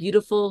a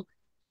beautiful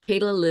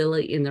calla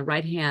lily in the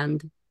right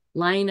hand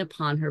lying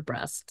upon her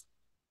breast.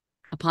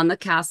 Upon the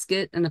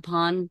casket and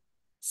upon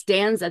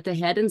stands at the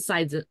head and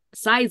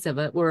sides of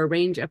it were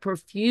arranged a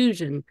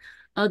profusion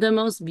of the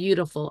most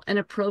beautiful and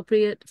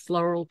appropriate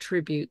floral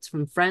tributes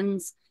from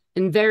friends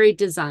in varied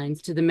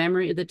designs to the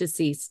memory of the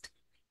deceased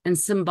and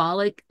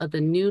symbolic of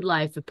the new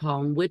life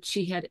upon which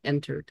she had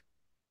entered.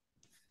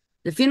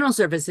 The funeral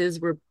services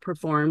were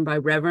performed by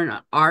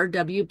Reverend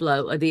R.W.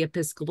 Blow of the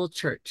Episcopal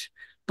Church,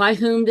 by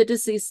whom the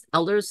deceased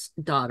eldest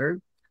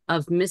daughter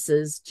of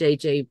Mrs.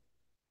 J.J.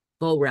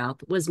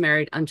 Vollrath was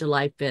married on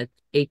July 5th,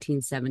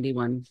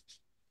 1871.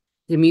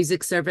 The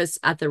music service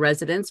at the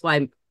residence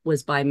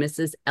was by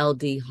Mrs.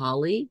 L.D.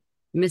 Hawley,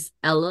 Miss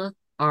Ella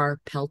R.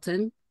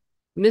 Pelton,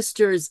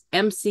 Misters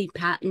M.C.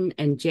 Patton,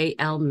 and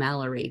J.L.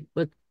 Mallory,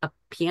 with a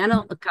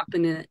piano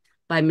accompaniment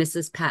by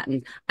Mrs.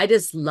 Patton. I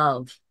just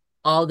love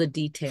all the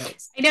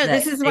details. I know,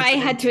 That this is they why I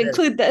put had into to this.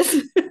 include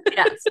this.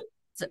 Yes.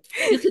 So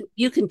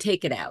you can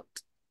take it out.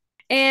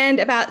 And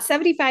about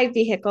 75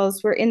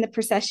 vehicles were in the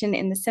procession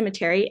in the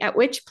cemetery, at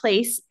which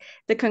place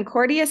the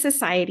Concordia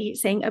Society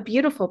sang a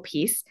beautiful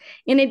piece,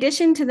 in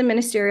addition to the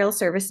ministerial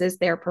services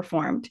there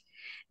performed.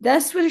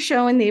 Thus was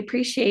shown the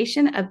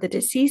appreciation of the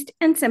deceased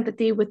and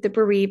sympathy with the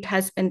bereaved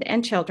husband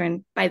and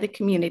children by the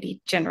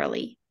community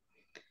generally.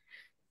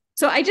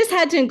 So I just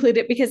had to include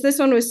it because this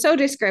one was so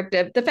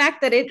descriptive. The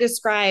fact that it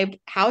described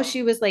how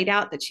she was laid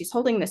out, that she's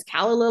holding this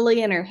calla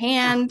lily in her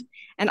hand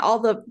and all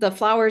the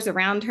flowers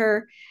around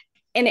her.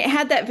 And it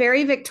had that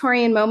very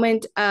Victorian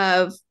moment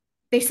of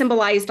they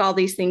symbolized all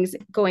these things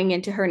going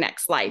into her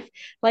next life.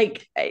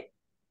 Like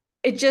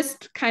it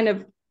just kind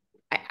of,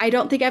 I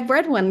don't think I've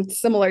read one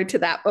similar to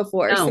that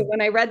before. So No.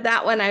 when I read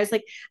that one, I was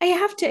like, I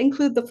have to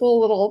include the full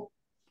little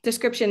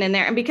description in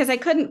there. And because I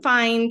couldn't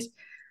find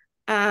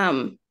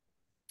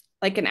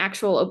like an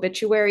actual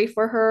obituary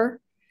for her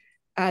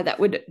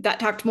that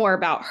talked more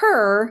about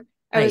her,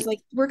 I was Right. like,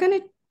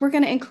 we're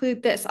gonna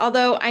include this.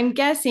 Although I'm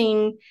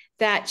guessing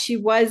that she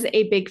was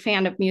a big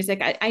fan of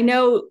music. I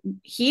know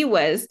he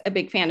was a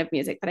big fan of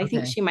music, but I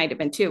think Okay. she might have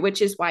been too,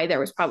 which is why there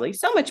was probably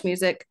so much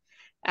music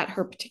at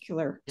her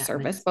particular That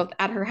service, makes both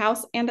at her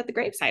house and at the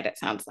graveside, it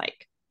sounds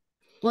like.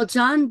 Well,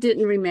 John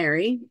didn't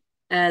remarry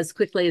as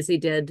quickly as he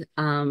did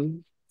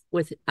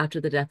with after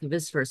the death of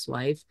his first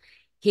wife.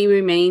 He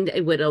remained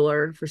a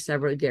widower for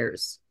several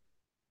years.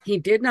 He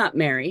did not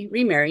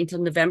remarry until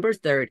November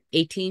 3rd,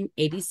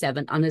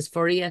 1887, on his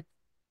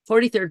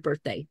 43rd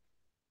birthday.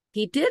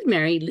 He did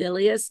marry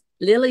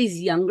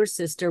Lily's younger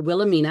sister,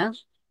 Wilhelmina,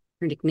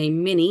 her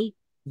nickname Minnie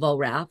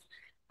Volrath,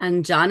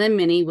 and John and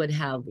Minnie would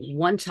have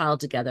one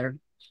child together,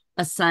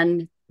 a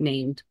son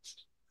named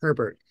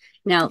Herbert.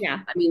 Now,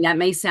 Yeah. I mean, that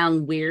may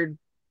sound weird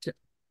to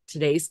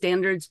today's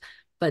standards,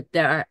 but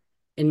there are,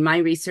 in my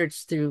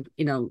research through,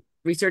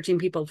 researching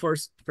people for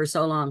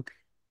so long,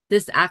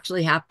 this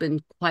actually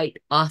happened quite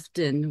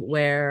often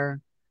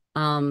where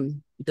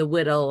the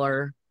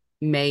widower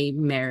may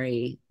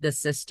marry the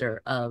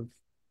sister of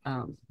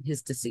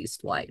his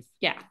deceased wife.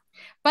 Yeah.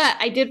 But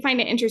I did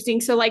find it interesting.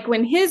 So, like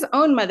when his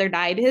own mother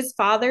died, his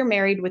father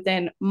married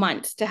within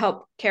months to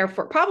help care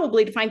for,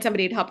 probably to find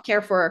somebody to help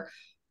care for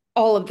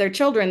all of their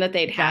children that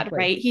they'd had, Exactly.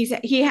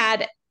 right? He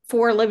had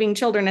 4 living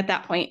children at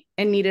that point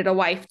and needed a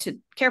wife to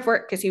care for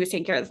it because he was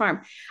taking care of the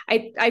farm.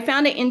 I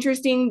found it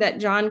interesting that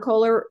John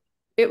Kohler,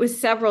 it was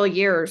several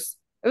years,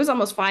 it was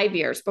almost 5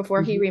 years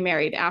before he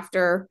remarried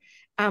after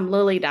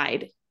Lily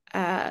died.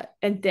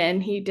 And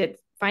then he did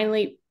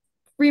finally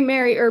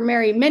remarry or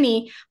marry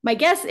Minnie. My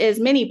guess is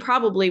Minnie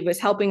probably was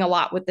helping a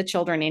lot with the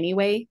children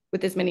anyway,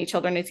 with as many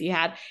children as he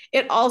had.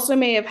 It also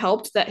may have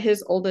helped that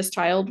his oldest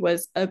child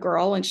was a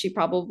girl and she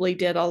probably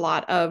did a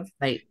lot of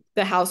Right.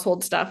 the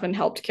household stuff and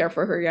helped care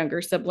for her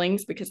younger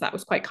siblings because that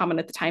was quite common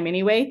at the time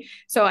anyway.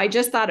 So I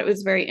just thought it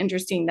was very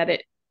interesting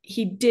that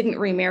he didn't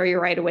remarry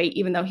right away,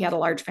 even though he had a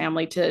large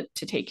family to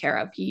take care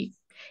of. He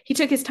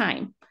took his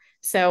time.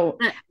 So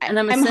And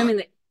I'm assuming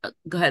that,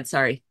 go ahead,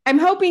 sorry. I'm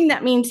hoping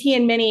that means he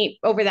and Minnie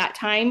over that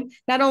time,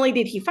 not only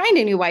did he find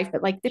a new wife,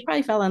 but like they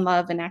probably fell in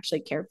love and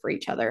actually cared for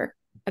each other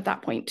at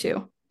that point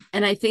too.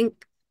 And I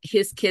think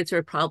his kids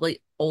were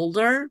probably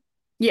older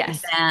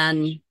Yes.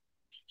 than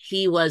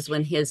he was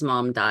when his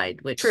mom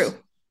died, which True.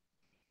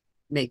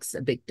 makes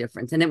a big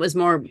difference. And it was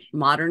more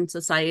modern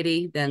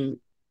society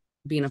than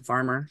being a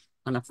farmer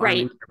on a farm.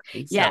 Right. So,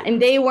 yeah.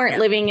 And they weren't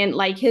living in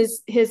like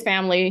his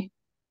family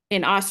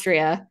in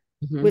Austria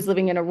was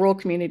living in a rural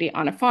community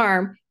on a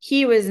farm.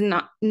 He was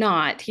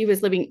not. He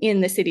was living in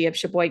the city of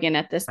Sheboygan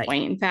at this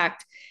point. In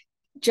fact,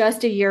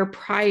 just a year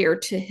prior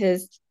to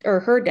his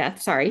or her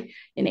death, sorry,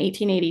 in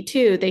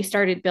 1882, they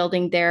started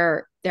building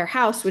their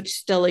house, which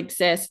still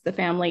exists.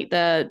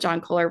 The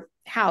John Kohler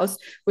house,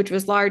 which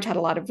was large, had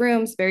a lot of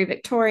rooms, very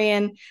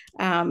Victorian,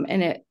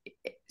 and it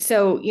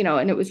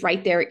was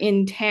right there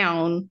in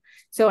town.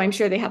 So I'm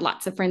sure they had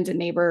lots of friends and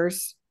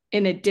neighbors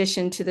in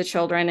addition to the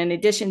children, in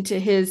addition to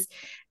his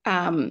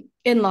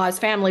in-laws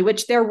family,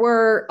 which there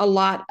were a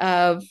lot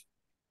of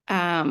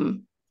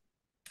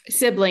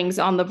siblings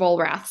on the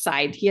Volrath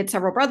side. He had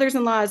several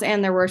brothers-in-laws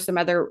and there were some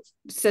other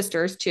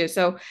sisters too.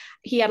 So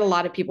he had a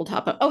lot of people to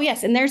help him. Oh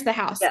yes. And there's the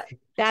house. Yeah.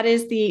 That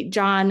is the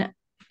John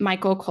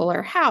Michael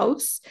Kohler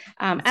house,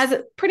 as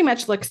it pretty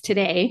much looks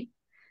today,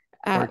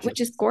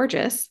 which is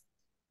gorgeous.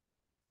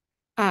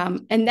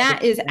 And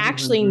that is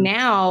actually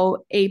now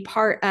a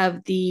part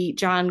of the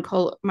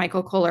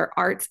Michael Kohler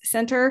Arts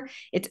Center.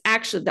 It's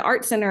actually the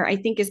Art Center, I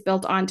think, is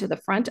built onto the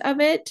front of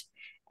it.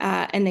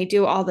 And they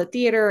do all the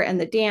theater and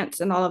the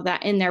dance and all of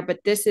that in there.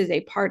 But this is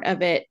a part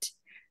of it.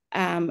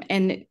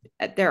 And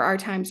there are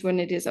times when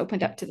it is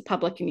opened up to the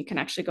public and you can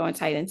actually go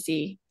inside and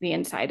see the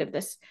inside of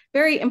this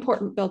very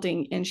important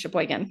building in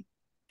Sheboygan.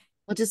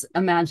 Well, just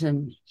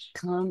imagine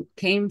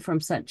came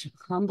from such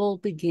humble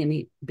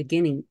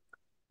beginnings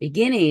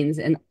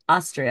in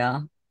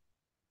Austria,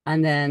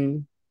 and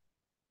then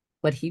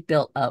what he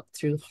built up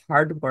through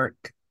hard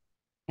work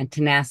and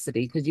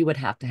tenacity, because you would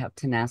have to have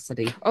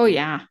tenacity. Oh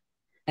yeah,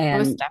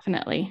 most And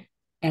definitely.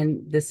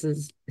 And this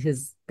is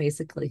his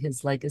basically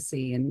his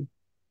legacy, and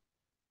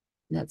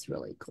that's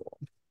really cool.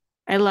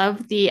 I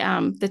love the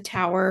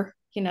tower,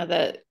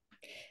 the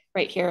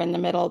right here in the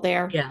middle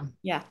there. Yeah.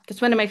 Yeah,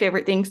 that's one of my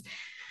favorite things.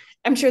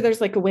 I'm sure there's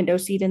like a window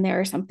seat in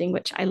there or something,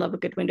 which I love a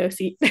good window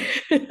seat.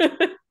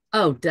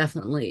 Oh,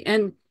 definitely.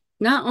 And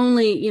not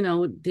only,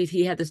 did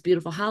he have this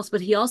beautiful house, but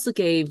he also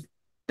gave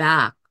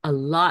back a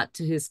lot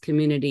to his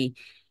community.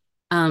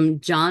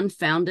 John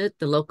founded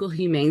the local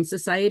Humane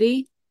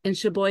Society in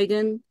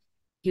Sheboygan.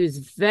 He was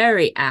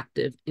very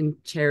active in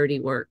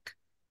charity work.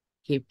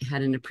 He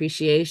had an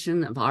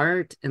appreciation of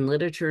art and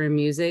literature and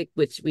music,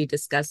 which we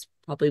discussed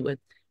probably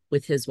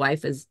with his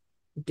wife as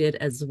did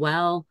as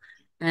well.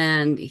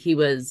 And he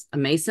was a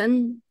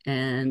Mason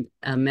and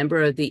a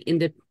member of the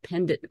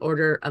Independent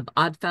Order of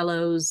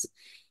Oddfellows.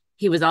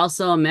 He was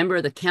also a member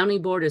of the County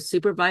Board of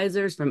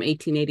Supervisors from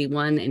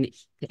 1881 to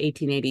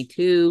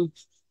 1882.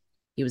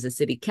 He was a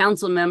city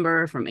council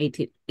member from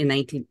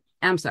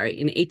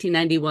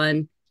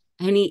 1891,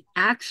 and he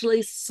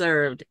actually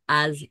served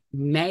as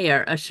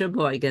mayor of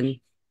Sheboygan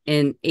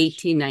in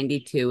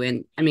 1892.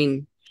 And I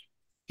mean,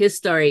 his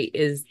story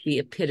is the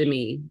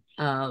epitome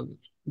of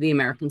the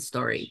American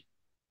story.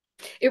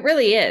 It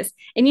really is.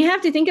 And you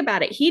have to think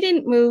about it. He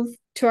didn't move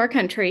to our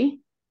country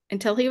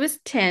until he was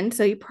 10.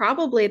 So he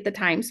probably at the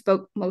time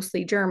spoke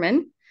mostly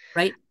German.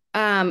 Right?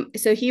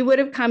 So he would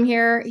have come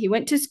here. He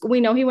went to school.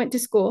 We know he went to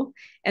school,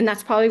 and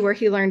that's probably where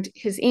he learned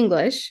his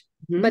English.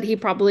 Mm-hmm. But he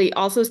probably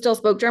also still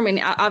spoke German.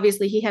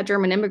 Obviously, he had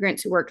German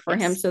immigrants who worked for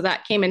him, Yes. so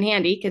that came in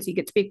handy because he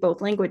could speak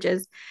both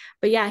languages.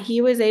 But yeah, he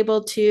was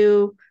able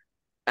to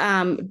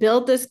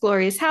build this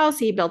glorious house.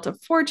 He built a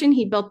fortune.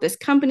 He built this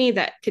company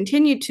that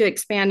continued to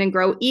expand and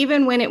grow,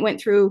 even when it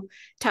went through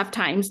tough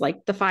times,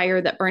 like the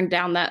fire that burned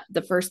down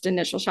the first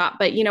initial shop.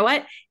 But you know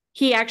what?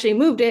 He actually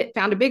moved it,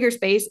 found a bigger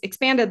space,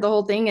 expanded the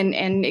whole thing,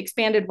 and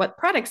expanded what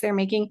products they're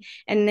making.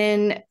 And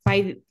then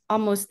by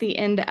almost the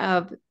end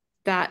of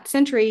that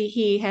century,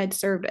 he had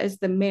served as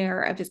the mayor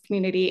of his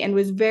community and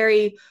was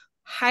very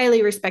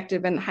highly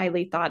respected and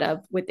highly thought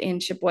of within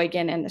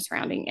Sheboygan and the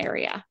surrounding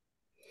area.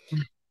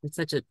 It's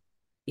such a,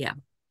 yeah,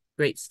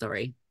 great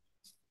story.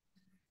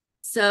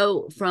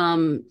 So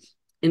from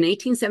in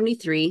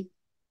 1873,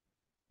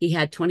 he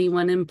had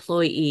 21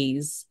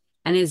 employees,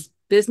 and his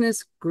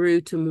business grew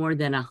to more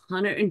than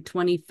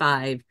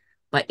 125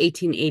 by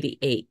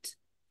 1888.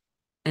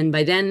 And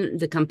by then,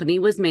 the company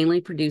was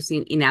mainly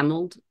producing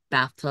enameled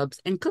bathtubs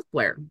and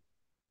cookware.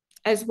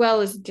 As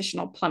well as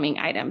additional plumbing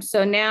items.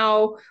 So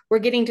now we're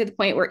getting to the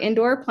point where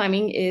indoor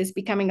plumbing is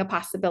becoming a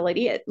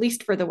possibility, at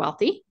least for the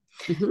wealthy.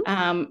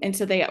 Mm-hmm. And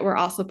so they were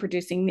also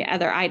producing the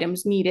other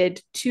items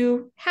needed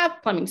to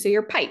have plumbing. So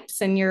your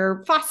pipes and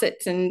your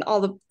faucets and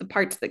all the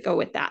parts that go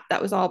with that.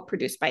 That was all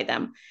produced by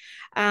them.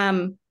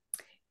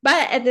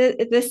 But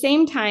at the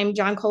same time,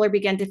 John Kohler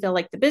began to feel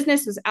like the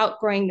business was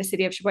outgrowing the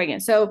city of Sheboygan.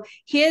 So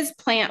his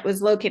plant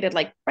was located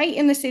like right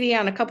in the city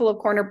on a couple of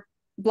corner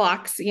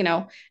blocks,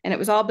 and it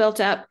was all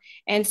built up.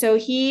 And so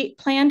he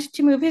planned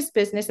to move his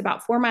business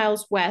about 4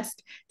 miles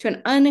west to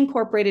an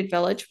unincorporated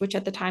village, which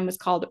at the time was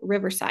called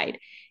Riverside.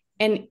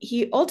 And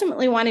he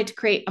ultimately wanted to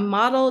create a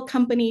model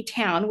company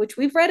town, which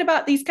we've read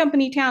about these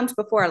company towns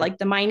before, like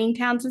the mining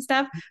towns and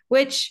stuff,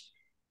 which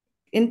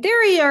in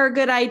theory are a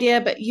good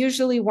idea, but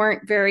usually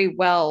weren't very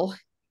well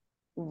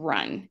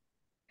run.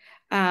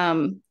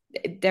 Um,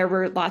 there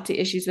were lots of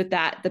issues with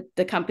that.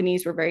 The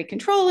companies were very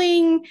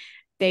controlling.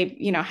 They,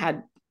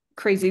 had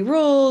crazy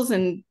rules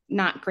and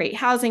not great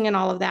housing and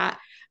all of that.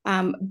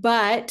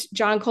 But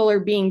John Kohler,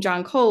 being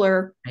John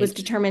Kohler, was Right.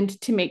 determined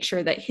to make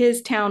sure that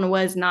his town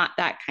was not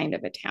that kind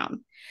of a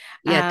town.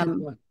 Yeah,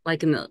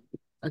 like in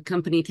the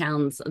company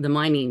towns, the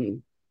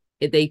mining,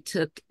 they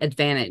took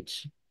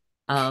advantage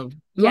of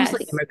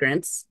mostly Yes.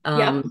 immigrants.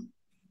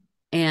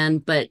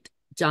 Yep. But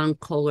John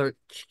Kohler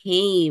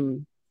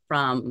came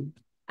from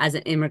as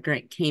an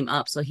immigrant, came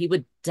up, so he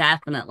would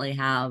definitely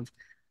have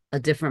a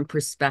different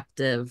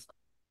perspective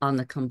on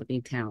the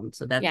company town.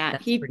 So Yeah.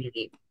 that's pretty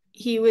neat.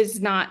 He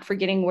was not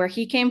forgetting where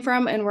he came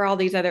from and where all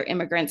these other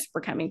immigrants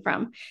were coming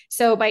from.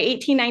 So by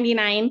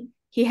 1899,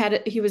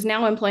 he was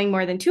now employing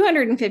more than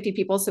 250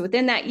 people. So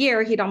within that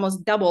year, he'd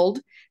almost doubled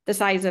the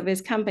size of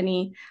his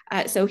company.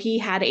 So he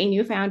had a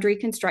new foundry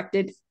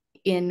constructed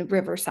in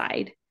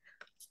Riverside.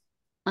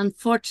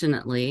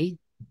 Unfortunately,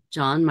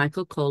 John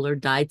Michael Kohler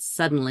died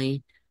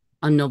suddenly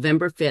on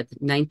November 5th,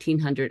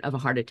 1900, of a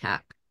heart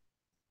attack.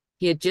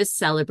 He had just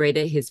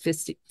celebrated his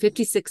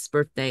 56th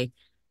birthday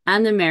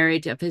and the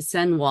marriage of his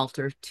son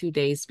Walter 2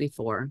 days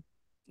before.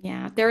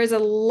 Yeah, there is a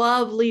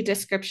lovely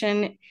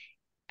description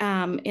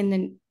in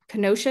the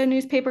Kenosha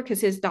newspaper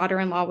because his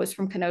daughter-in-law was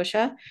from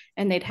Kenosha,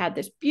 and they'd had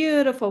this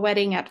beautiful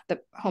wedding at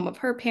the home of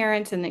her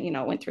parents, and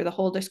then went through the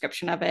whole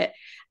description of it.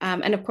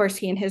 And of course,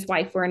 he and his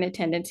wife were in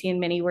attendance. He and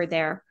Minnie were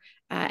there,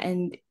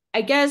 and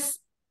I guess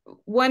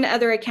one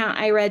other account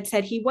I read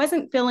said he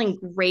wasn't feeling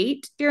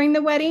great during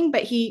the wedding,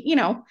 but he,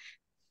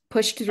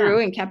 pushed Yeah. through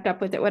and kept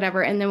up with it,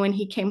 whatever. And then when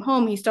he came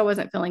home, he still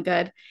wasn't feeling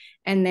good.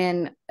 And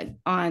then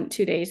on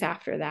 2 days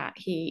after that,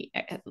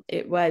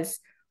 it was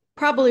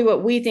probably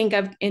what we think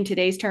of in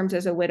today's terms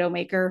as a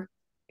widowmaker.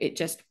 It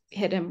just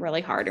hit him really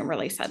hard and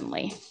really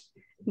suddenly.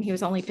 And he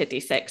was only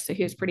 56, so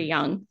he was pretty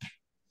young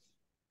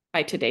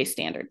by today's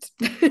standards.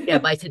 Yeah,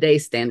 by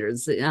today's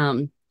standards.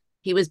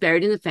 He was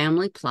buried in the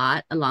family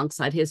plot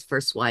alongside his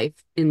first wife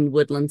in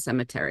Woodland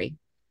Cemetery.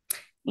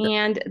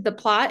 And the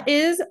plot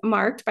is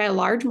marked by a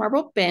large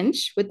marble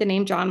bench with the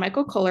name John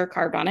Michael Kohler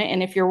carved on it.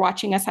 And if you're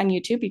watching us on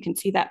YouTube, you can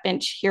see that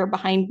bench here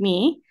behind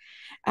me.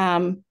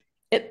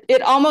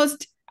 It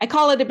almost, I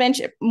call it a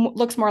bench. It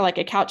looks more like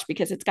a couch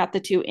because it's got the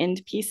two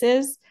end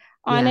pieces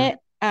on it.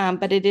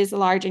 But it is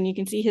large, and you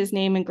can see his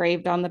name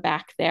engraved on the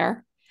back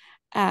there.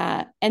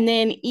 And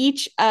then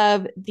each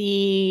of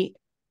the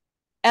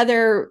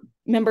other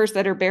members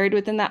that are buried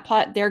within that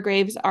plot, their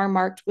graves are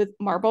marked with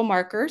marble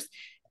markers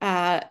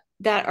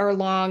that are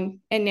long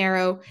and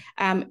narrow.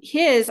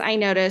 His, I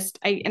noticed,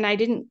 and I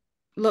didn't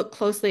look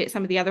closely at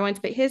some of the other ones,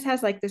 but his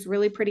has like this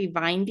really pretty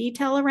vine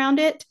detail around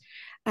it.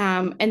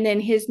 And then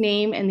his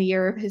name and the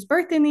year of his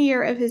birth and the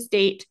year of his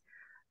date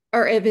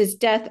or of his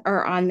death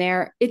are on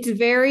there. It's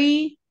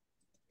very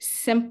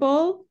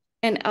simple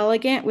and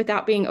elegant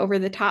without being over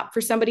the top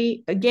for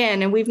somebody,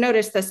 again, and we've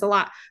noticed this a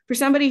lot, for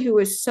somebody who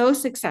was so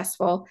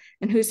successful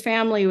and whose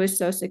family was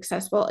so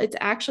successful, it's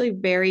actually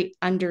very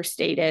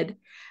understated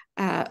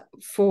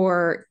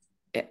for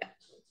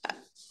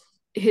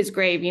his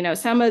grave. You know,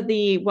 some of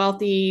the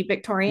wealthy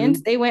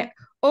Victorians, they went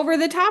over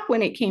the top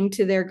when it came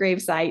to their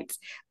grave sites,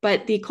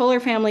 but the Kohler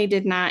family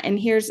did not. And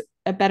here's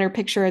a better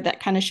picture that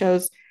kind of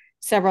shows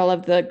several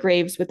of the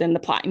graves within the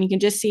plot. And you can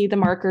just see the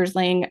markers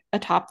laying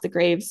atop the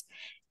graves.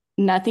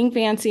 Nothing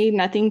fancy,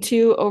 nothing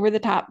too over the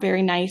top,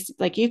 very nice.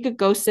 Like you could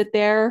go sit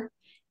there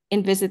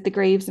and visit the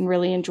graves and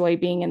really enjoy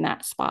being in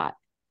that spot.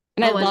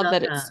 And I love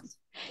that it's,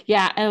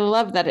 yeah, and I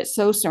love that it's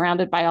so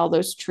surrounded by all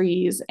those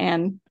trees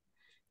and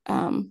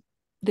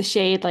the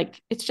shade.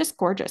 Like it's just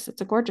gorgeous.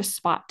 It's a gorgeous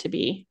spot to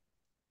be.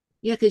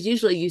 Yeah, because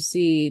usually you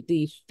see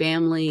the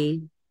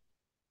family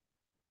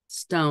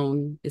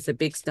stone. It's a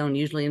big stone,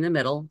 usually in the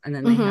middle, and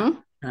then they have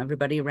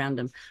everybody around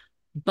them.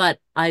 But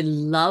I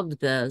love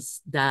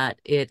this, that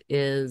it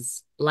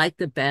is like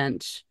the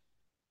bench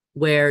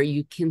where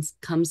you can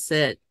come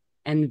sit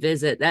and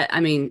visit. That, I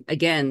mean,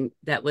 again,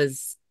 that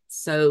was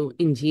so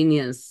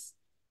ingenious.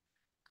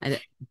 I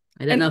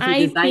don't know if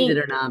he designed it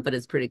or not, but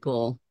it's pretty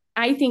cool.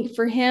 I think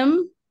for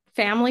him,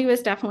 family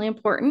was definitely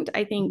important.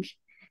 I think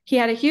he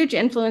had a huge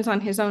influence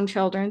on his own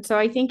children. So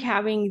I think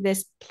having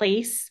this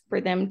place for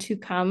them to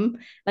come,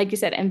 like you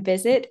said, and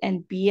visit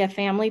and be a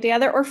family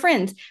together, or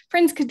friends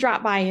could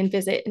drop by and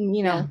visit and,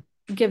 you know,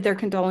 give their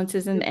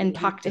condolences and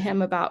talk to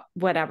him about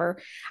whatever.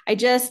 I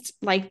just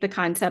like the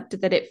concept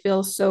that it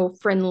feels so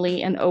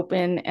friendly and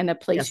open and a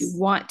place you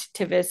want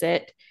to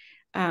visit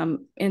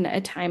in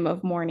a time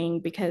of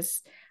mourning,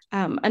 because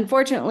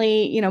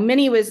unfortunately, you know,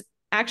 Minnie was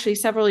actually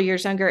several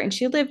years younger, and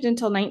she lived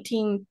until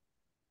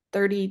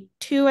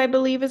 1932, I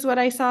believe is what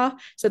I saw.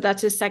 So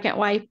that's his second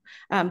wife.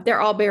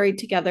 They're all buried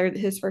together,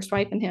 his first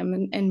wife and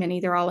him and Minnie,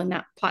 they're all in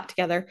that plot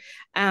together.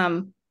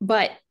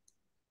 But,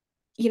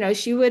 you know,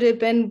 she would have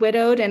been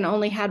widowed and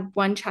only had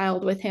one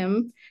child with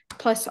him,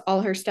 plus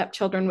all her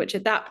stepchildren, which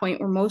at that point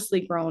were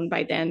mostly grown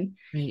by then.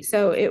 Right.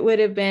 So it would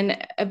have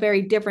been a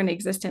very different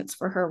existence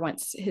for her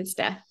once his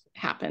death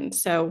happened.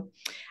 So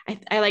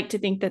I like to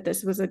think that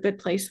this was a good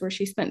place where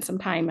she spent some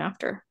time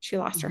after she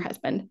lost her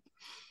husband.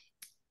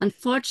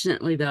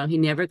 Unfortunately, though, he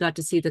never got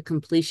to see the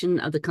completion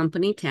of the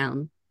company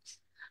town,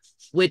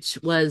 which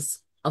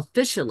was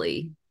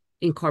officially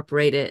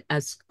incorporated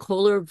as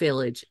Kohler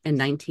Village in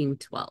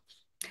 1912.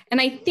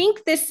 And I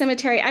think this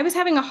cemetery, I was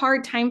having a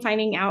hard time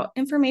finding out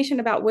information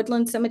about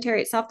Woodland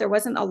Cemetery itself. There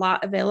wasn't a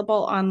lot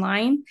available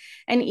online,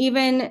 and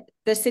even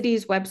the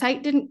city's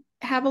website didn't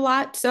have a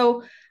lot.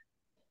 So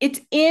it's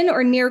in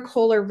or near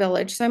Kohler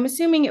Village. So I'm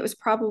assuming it was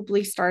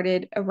probably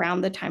started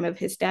around the time of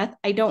his death.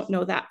 I don't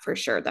know that for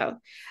sure, though.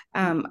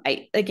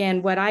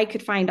 Again, what I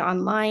could find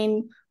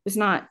online was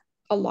not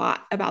a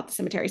lot about the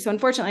cemetery. So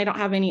unfortunately, I don't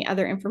have any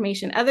other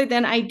information other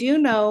than I do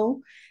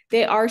know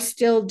they are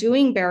still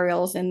doing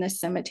burials in this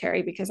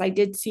cemetery, because I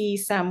did see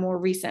some more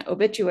recent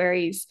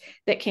obituaries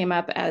that came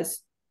up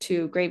as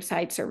to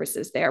graveside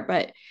services there,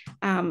 but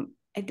I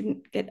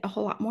didn't get a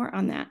whole lot more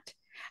on that.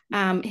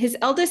 His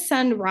eldest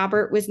son,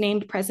 Robert, was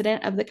named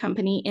president of the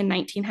company in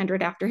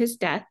 1900 after his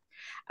death.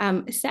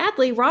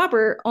 Sadly,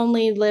 Robert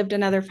only lived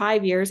another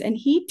 5 years, and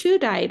he too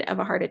died of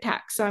a heart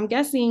attack. So I'm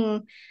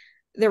guessing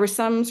there was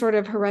some sort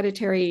of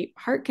hereditary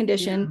heart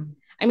condition. Yeah.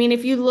 I mean,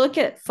 if you look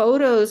at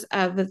photos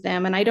of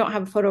them, and I don't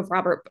have a photo of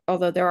Robert,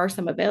 although there are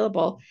some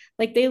available,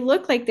 like they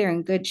look like they're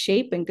in good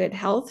shape and good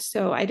health.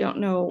 So I don't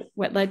know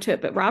what led to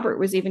it, but Robert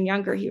was even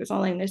younger. He was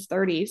only in his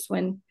 30s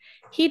when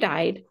he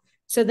died.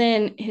 So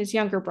then his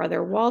younger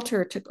brother,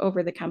 Walter, took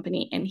over the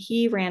company, and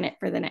he ran it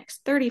for the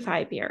next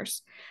 35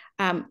 years.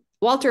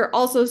 Walter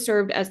also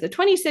served as the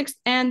 26th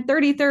and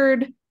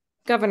 33rd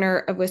governor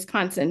of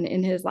Wisconsin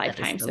in his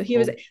lifetime. So he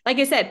was, like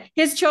I said,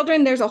 his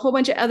children, there's a whole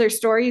bunch of other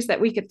stories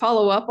that we could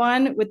follow up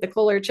on with the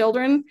Kohler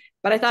children,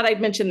 but I thought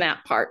I'd mention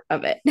that part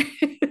of it.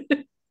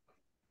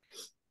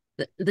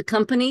 The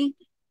company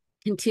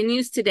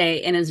continues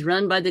today and is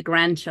run by the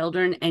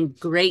grandchildren and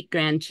great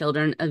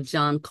grandchildren of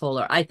John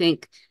Kohler. I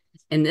think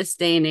in this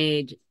day and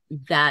age,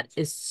 that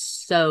is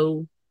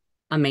so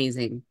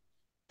amazing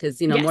because,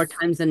 more Yes.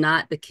 times than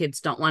not, the kids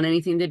don't want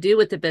anything to do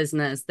with the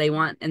business.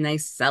 And they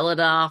sell it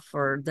off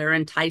or they're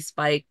enticed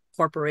by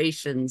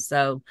corporations.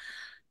 So,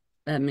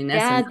 I mean, that's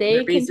Yeah, another they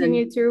reason,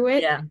 continued through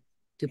it. yeah,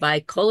 to buy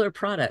Kohler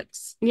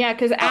products. Yeah,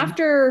 because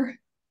after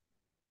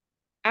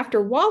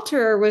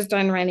Walter was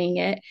done running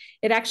it,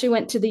 it actually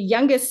went to the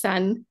youngest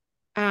son,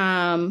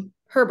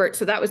 Herbert.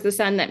 So that was the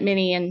son that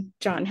Minnie and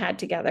John had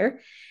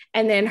together.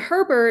 And then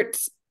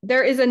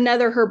there is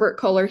another Herbert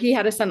Kohler. He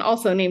had a son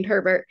also named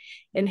Herbert,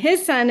 and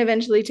his son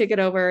eventually took it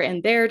over,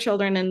 and their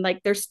children, and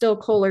like there's still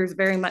Kohlers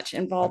very much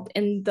involved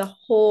in the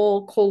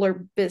whole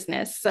Kohler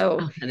business. So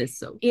Oh, that is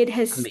so it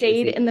has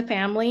stayed amazing. in the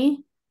family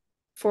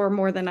for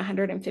more than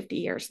 150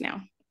 years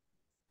now.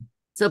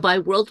 So by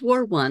World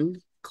War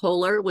One,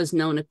 Kohler was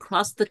known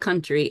across the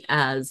country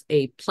as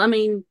a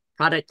plumbing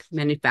product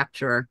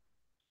manufacturer.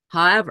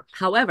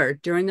 However,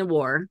 during the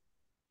war,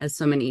 as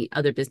so many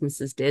other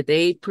businesses did,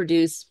 they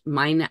produced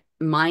mine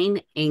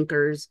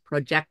anchors,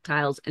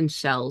 projectiles, and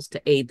shells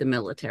to aid the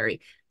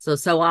military.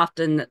 So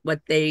often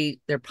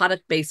their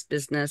product-based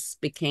business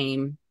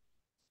became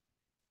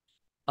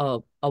a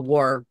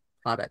war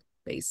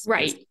product-based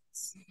Right.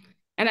 business.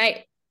 And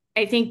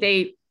I think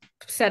they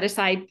set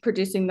aside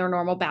producing their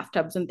normal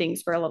bathtubs and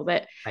things for a little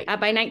bit. Right.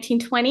 By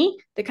 1920,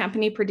 the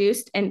company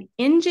produced an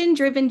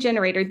engine-driven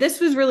generator.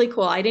 This was really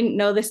cool. I didn't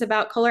know this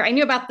about Kohler. I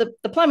knew about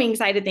the plumbing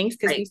side of things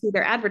because we see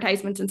their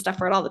advertisements and stuff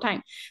for it all the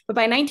time. But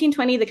by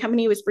 1920, the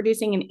company was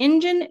producing an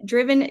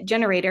engine-driven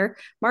generator,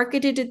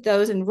 marketed to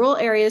those in rural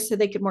areas so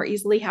they could more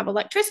easily have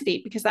electricity,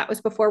 because that was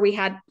before we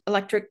had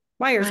electric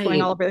wires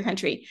going all over the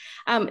country.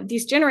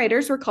 These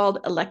generators were called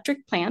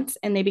electric plants,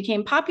 and they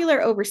became popular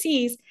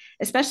overseas,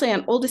 especially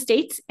on old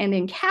estates and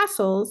in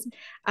castles.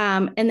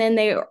 And then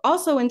they were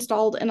also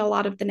installed in a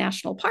lot of the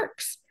national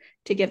parks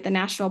to give the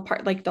national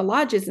park, like the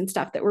lodges and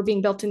stuff that were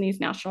being built in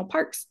these national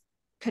parks,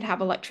 could have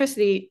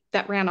electricity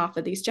that ran off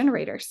of these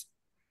generators.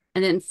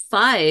 And then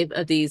 5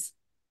 of these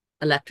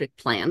electric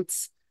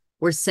plants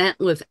were sent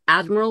with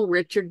Admiral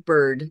Richard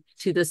Byrd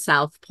to the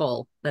South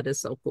Pole. That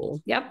is so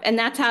cool. Yep. And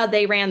that's how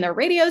they ran their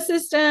radio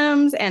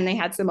systems, and they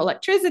had some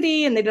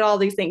electricity, and they did all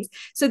these things.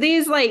 So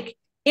these like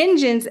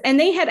engines, and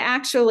they had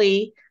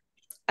actually,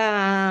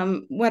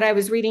 what I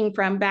was reading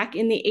from back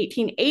in the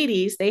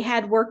 1880s, they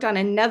had worked on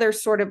another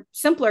sort of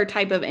simpler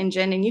type of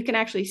engine, and you can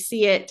actually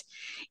see it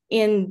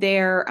in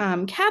their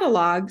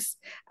catalogs.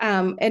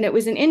 And it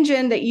was an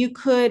engine that you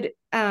could,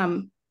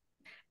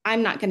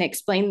 I'm not going to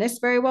explain this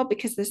very well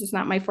because this is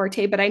not my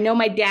forte, but I know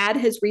my dad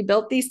has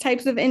rebuilt these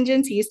types of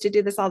engines. He used to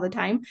do this all the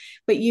time,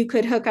 but you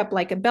could hook up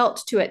like a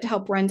belt to it to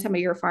help run some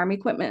of your farm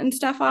equipment and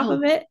stuff off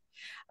of it.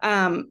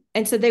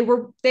 And so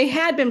they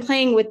had been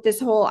playing with this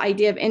whole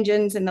idea of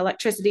engines and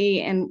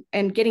electricity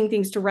and getting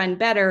things to run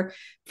better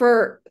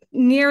for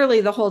nearly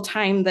the whole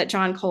time that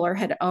John Kohler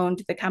had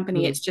owned the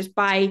company. It's just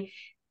by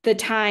the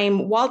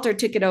time Walter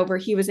took it over,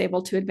 he was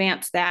able to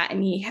advance that,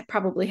 and he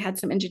probably had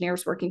some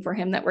engineers working for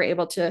him that were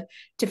able to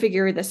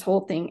figure this whole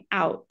thing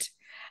out.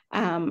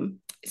 And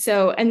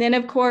then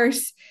of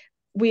course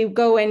we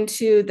go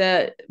into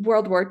the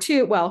World War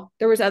II. Well,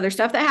 there was other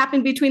stuff that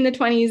happened between the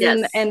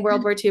 20s and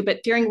World War II,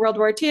 but during World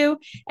War II,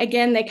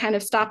 again, they kind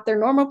of stopped their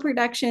normal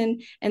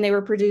production, and they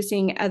were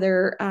producing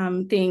other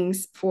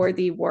things for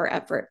the war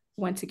effort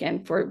once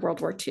again for World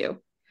War II.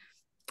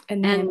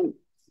 And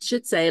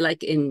should say,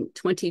 like in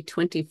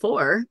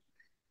 2024,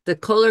 the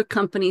Kohler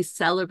Company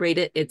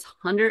celebrated its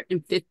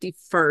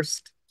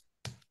 151st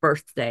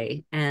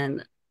birthday.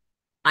 And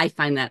I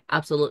find that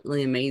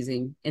absolutely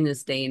amazing in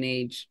this day and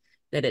age,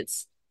 that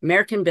it's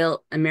American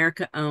built,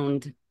 American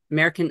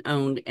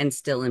owned, and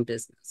still in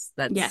business.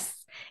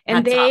 Yes.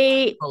 And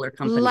they,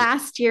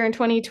 last year in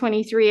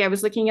 2023, I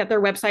was looking at their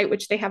website,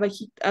 which they have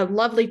a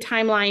lovely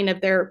timeline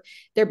of their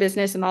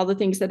business and all the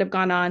things that have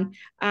gone on.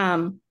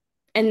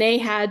 And they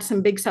had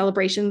some big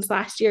celebrations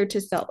last year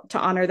to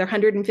honor their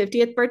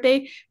 150th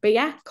birthday. But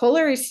yeah,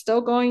 Kohler is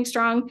still going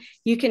strong.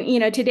 You can,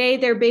 today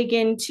they're big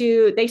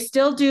into, they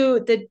still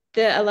do the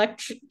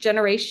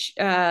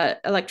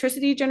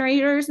electricity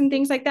generators and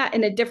things like that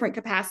in a different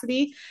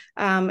capacity.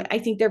 I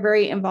think they're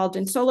very involved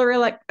in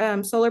solar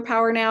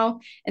power now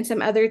and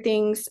some other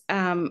things.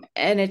 And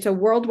it's a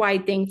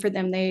worldwide thing for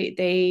them.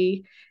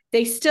 They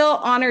still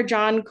honor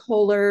John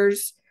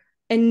Kohler's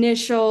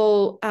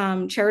initial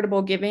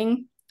charitable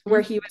giving,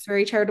 where he was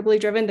very charitably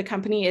driven. The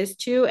company is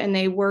too, and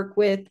they work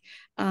with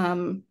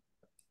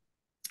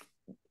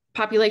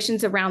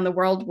populations around the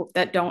world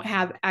that don't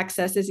have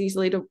access as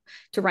easily to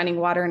running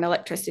water and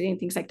electricity and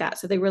things like that.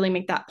 So they really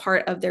make that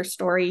part of their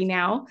story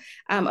now.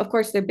 Of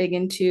course, they're big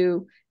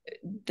into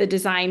the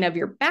design of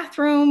your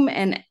bathroom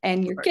and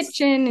your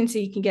kitchen, and so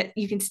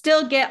you can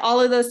still get all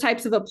of those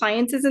types of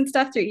appliances and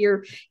stuff through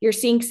your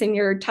sinks and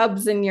your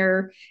tubs and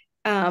your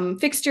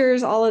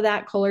fixtures, all of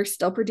that. Kohler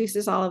still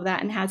produces all of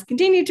that and has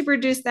continued to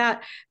produce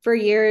that for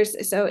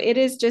years. So it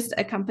is just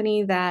a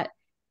company that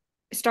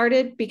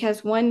started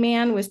because one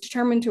man was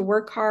determined to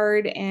work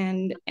hard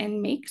and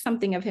make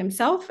something of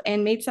himself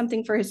and made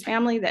something for his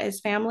family that his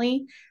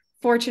family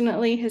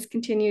fortunately has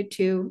continued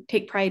to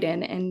take pride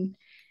in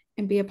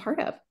and be a part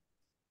of.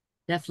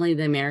 Definitely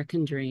the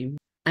American dream.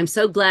 I'm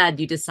so glad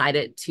you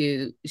decided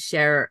to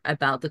share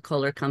about the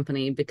Kohler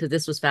company because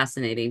this was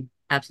fascinating.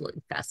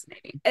 Absolutely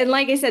fascinating. And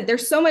like I said,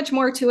 there's so much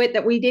more to it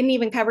that we didn't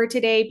even cover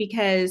today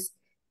because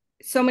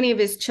so many of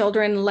his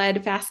children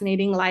led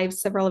fascinating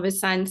lives, several of his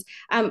sons.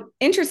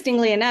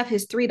 Interestingly enough,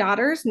 his three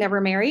daughters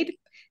never married.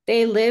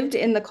 They lived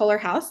in the Kohler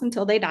house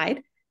until they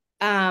died.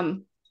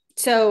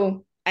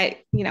 So I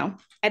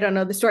don't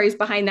know the stories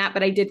behind that,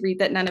 but I did read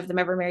that none of them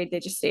ever married. They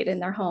just stayed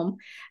in their home.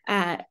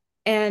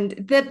 And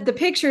the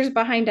pictures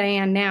behind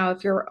Dianne now,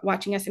 if you're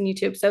watching us on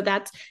YouTube, so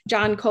that's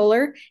John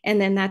Kohler, and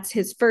then that's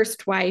his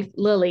first wife,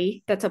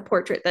 Lily. That's a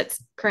portrait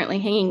that's currently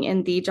hanging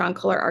in the John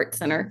Kohler Art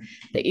Center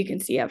that you can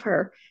see of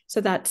her. So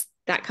that's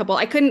that couple.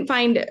 I couldn't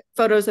find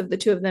photos of the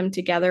two of them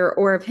together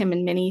or of him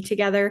and Minnie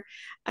together.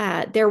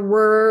 There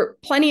were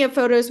plenty of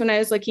photos when I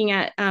was looking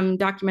at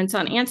documents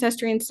on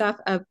Ancestry and stuff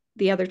of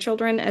the other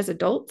children as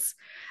adults,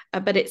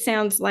 but it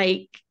sounds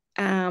like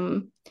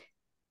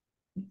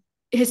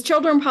his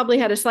children probably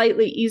had a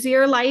slightly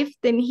easier life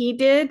than he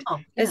did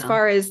as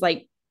far as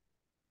like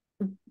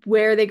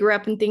where they grew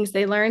up and things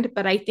they learned.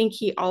 But I think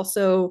he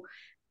also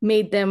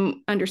made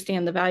them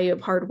understand the value of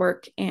hard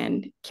work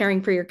and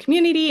caring for your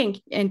community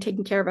and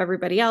taking care of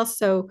everybody else.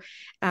 So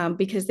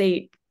because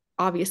they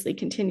obviously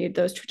continued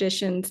those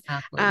traditions.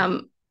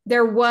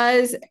 There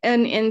was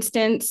an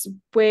instance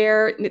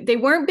where they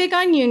weren't big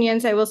on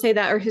unions, I will say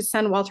that, or his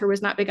son Walter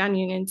was not big on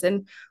unions.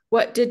 And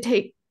what did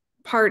take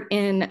part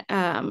in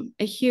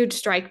a huge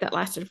strike that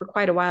lasted for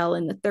quite a while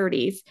in the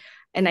 30s.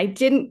 And I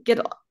didn't get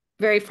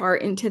very far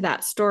into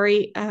that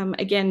story.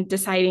 Again,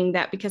 deciding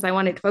that because I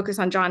wanted to focus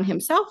on John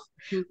himself,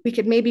 we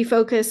could maybe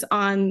focus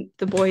on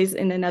the boys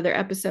in another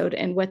episode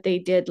and what they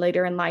did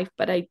later in life.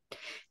 But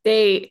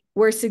they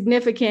were a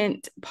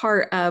significant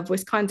part of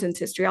Wisconsin's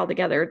history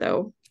altogether,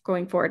 though,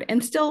 going forward,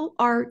 and still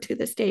are to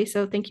this day.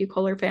 So thank you,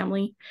 Kohler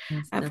family,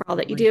 for all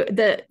that you do.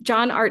 The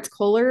John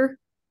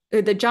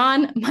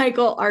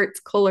Michael Arts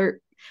Kohler,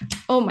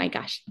 oh my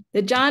gosh,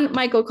 the John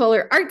Michael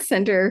Kohler Art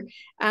Center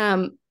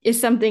is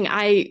something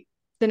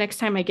the next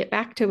time I get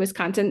back to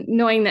Wisconsin,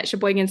 knowing that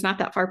Sheboygan's not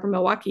that far from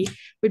Milwaukee,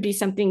 would be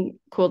something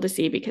cool to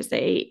see because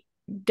they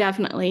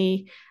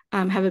definitely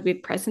have a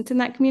big presence in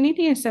that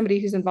community. And somebody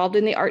who's involved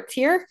in the arts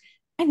here,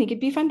 I think it'd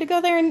be fun to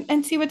go there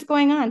and see what's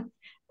going on.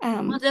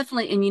 Well,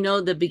 definitely. And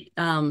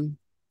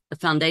the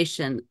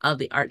foundation of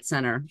the art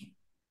center,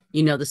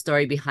 the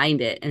story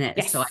behind it. And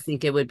yes. So I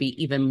think it would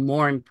be even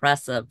more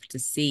impressive to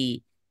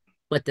see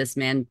what this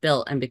man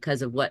built. And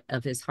because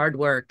of his hard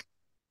work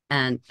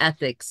and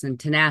ethics and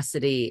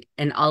tenacity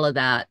and all of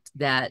that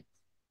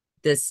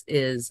this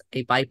is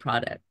a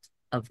byproduct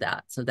of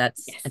that. So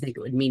that's, yes. I think it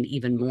would mean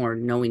even more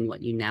knowing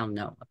what you now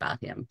know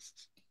about him.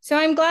 So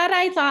I'm glad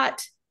I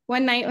thought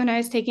one night when I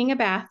was taking a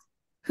bath,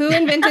 who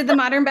invented the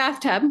modern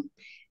bathtub?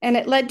 And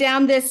it led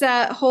down this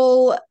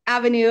whole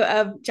avenue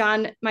of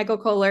John Michael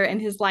Kohler and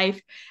his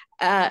life.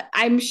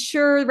 I'm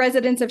sure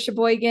residents of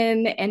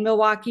Sheboygan and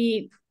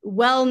Milwaukee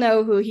well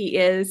know who he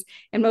is,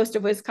 and most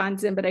of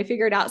Wisconsin, but I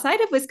figured outside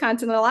of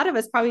Wisconsin, a lot of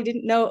us probably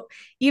didn't know,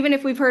 even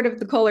if we've heard of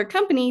the Kohler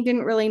company,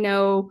 didn't really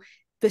know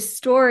the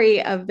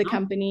story of the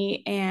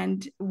company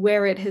and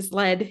where it has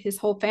led his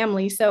whole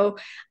family. So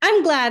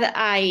I'm glad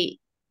I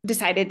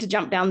decided to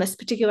jump down this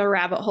particular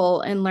rabbit hole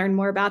and learn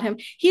more about him.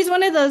 He's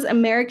one of those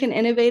American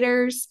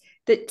innovators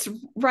that's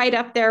right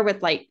up there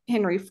with like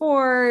Henry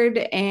Ford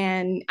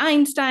and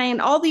Einstein,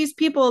 all these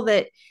people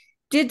that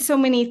did so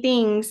many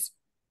things,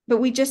 but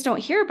we just don't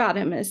hear about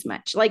him as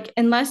much. Like,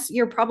 unless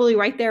you're probably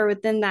right there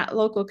within that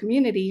local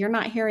community, you're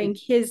not hearing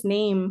his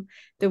name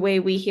the way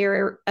we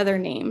hear other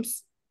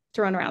names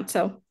thrown around.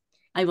 So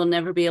I will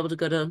never be able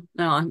to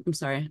I'm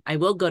sorry. I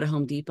will go to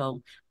Home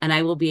Depot and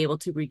I will be able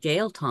to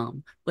regale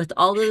Tom with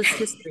all of this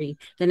history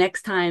the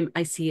next time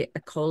I see a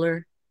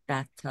Kohler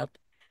bathtub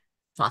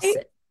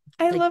faucet.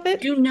 I love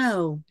it.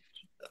 And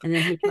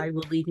then he probably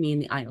will leave me in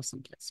the aisle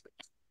someplace.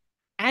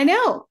 I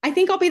know. I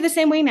think I'll be the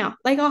same way now.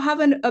 Like, I'll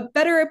have a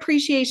better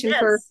appreciation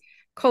for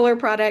Kohler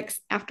products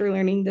after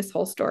learning this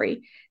whole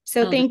story.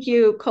 So thank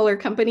you, Kohler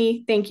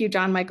Company. Thank you,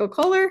 John Michael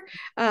Kohler.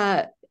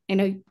 It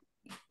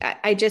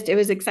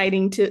was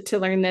exciting to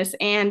learn this.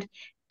 And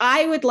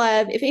I would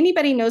love, if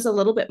anybody knows a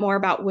little bit more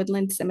about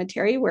Woodland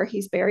Cemetery, where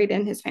he's buried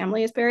and his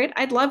family is buried,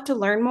 I'd love to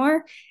learn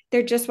more.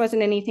 There just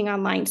wasn't anything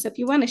online. So if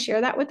you want to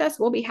share that with us,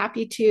 we'll be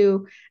happy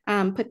to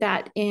put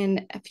that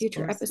in a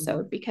future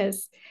episode,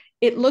 because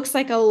it looks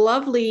like a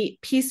lovely,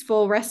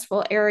 peaceful,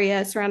 restful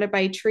area surrounded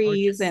by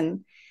trees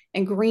and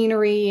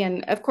greenery.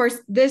 And of course,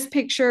 this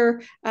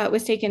picture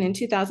was taken in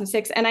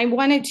 2006. And I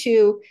wanted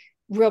to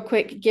real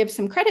quick give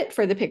some credit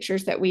for the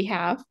pictures that we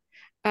have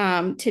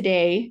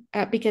today,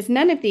 because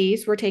none of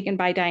these were taken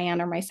by Dianne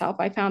or myself.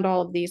 I found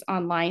all of these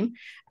online.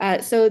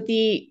 So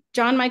the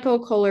John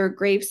Michael Kohler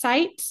grave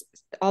sites,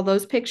 all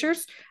those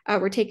pictures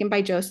were taken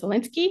by Joe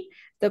Solinsky.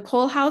 The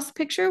Cole House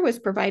picture was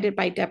provided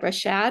by Deborah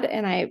Shad,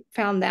 and I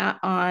found that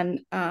on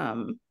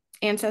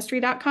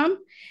Ancestry.com.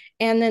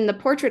 And then the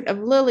portrait of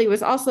Lily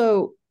was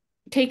also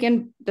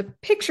taken, the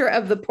picture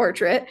of the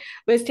portrait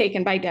was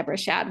taken by Deborah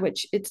Shad,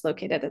 which it's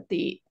located at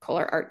the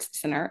Kohler Arts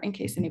Center. In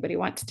case anybody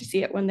wants to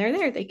see it when they're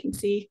there, they can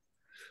see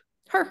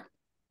her.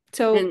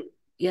 So, and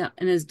yeah,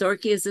 and as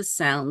dorky as this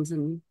sounds,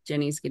 and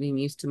Jenny's getting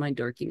used to my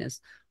dorkiness.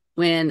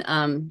 When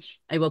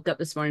I woke up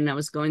this morning, I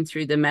was going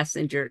through the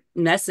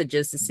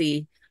messages to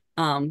see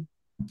when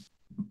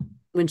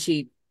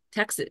she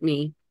texted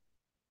me,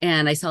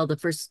 and I saw the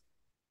first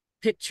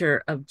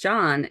picture of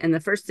John, and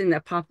the first thing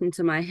that popped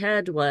into my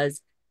head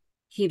was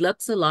he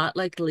looks a lot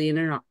like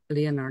Leonardo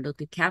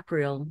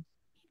DiCaprio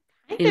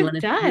kind in of one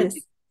of his does.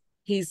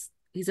 movies.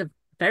 He's a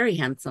very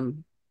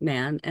handsome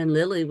man, and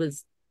Lily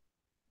was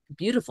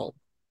beautiful.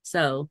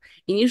 So,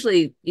 and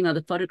usually,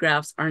 the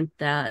photographs aren't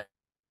that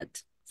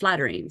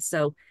flattering.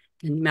 So,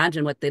 you can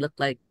imagine what they look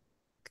like,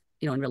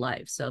 in real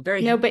life. So,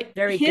 No, but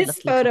very good his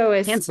looking photo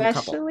couple, handsome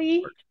couple.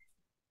 especially,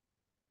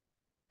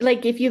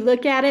 like if you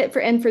look at it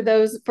for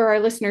our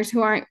listeners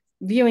who aren't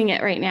viewing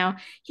it right now,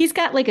 he's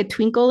got like a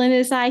twinkle in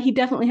his eye. He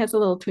definitely has a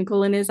little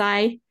twinkle in his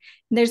eye.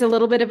 There's a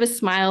little bit of a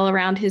smile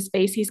around his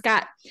face. He's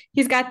got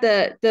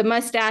the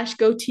mustache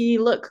goatee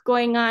look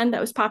going on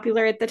that was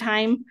popular at the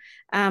time.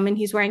 And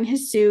he's wearing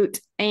his suit.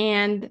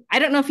 And I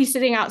don't know if he's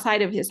sitting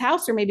outside of his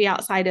house or maybe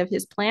outside of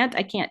his plant.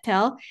 I can't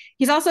tell.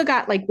 He's also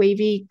got like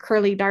wavy,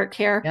 curly, dark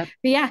hair. Yep.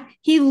 But yeah,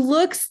 he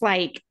looks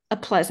like a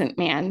pleasant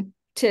man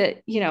to,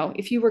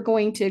 if you were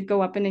going to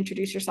go up and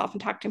introduce yourself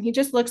and talk to him. He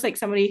just looks like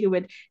somebody who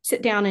would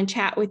sit down and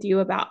chat with you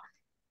about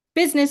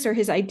business or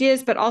his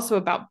ideas, but also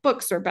about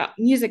books or about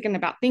music and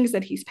about things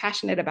that he's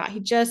passionate about.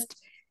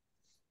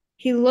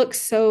 He looks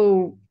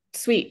so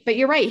sweet. But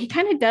you're right, he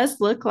kind of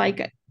does look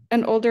like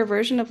an older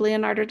version of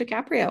Leonardo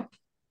DiCaprio,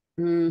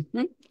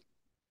 Mm-hmm.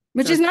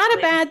 which So is not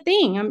a bad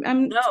thing.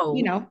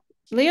 no,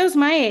 Leo's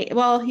my age.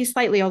 Well, he's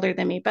slightly older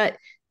than me, but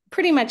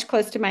pretty much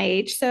close to my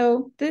age.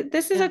 So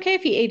this is yeah, okay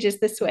if he ages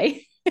this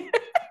way.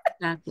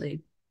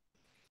 exactly.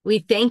 We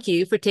thank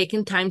you for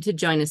taking time to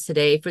join us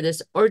today for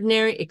this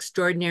ordinary,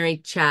 extraordinary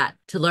chat.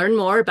 To learn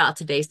more about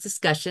today's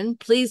discussion,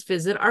 please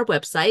visit our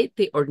website,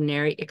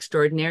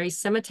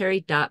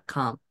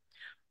 theordinaryextraordinarycemetery.com,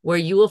 where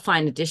you will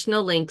find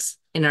additional links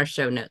in our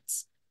show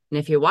notes. And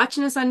if you're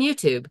watching us on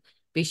YouTube,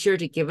 be sure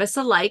to give us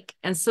a like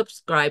and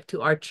subscribe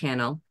to our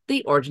channel,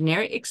 The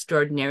Ordinary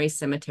Extraordinary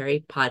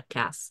Cemetery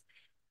Podcast.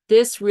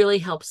 This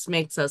really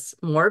makes us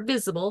more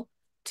visible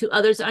to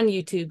others on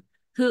YouTube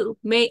who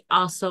may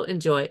also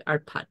enjoy our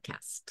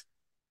podcast.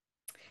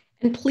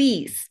 And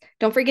please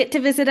don't forget to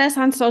visit us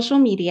on social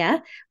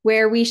media,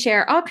 where we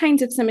share all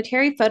kinds of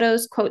cemetery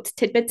photos, quotes,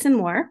 tidbits, and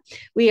more.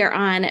 We are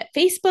on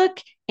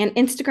Facebook and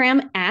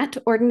Instagram at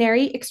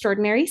Ordinary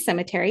Extraordinary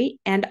Cemetery,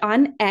 and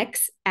on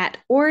X at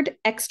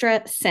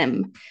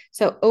OrdExtraCem.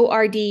 So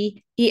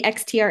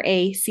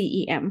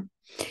OrdExtraCem.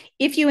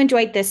 If you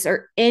enjoyed this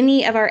or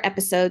any of our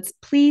episodes,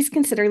 please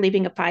consider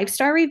leaving a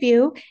 5-star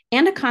review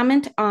and a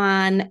comment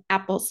on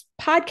Apple's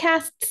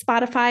podcast,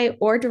 Spotify,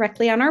 or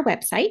directly on our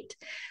website.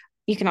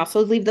 You can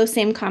also leave those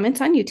same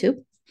comments on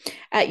YouTube.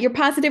 Your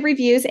positive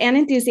reviews and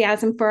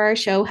enthusiasm for our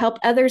show help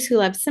others who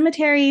love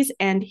cemeteries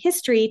and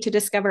history to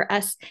discover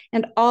us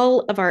and all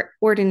of our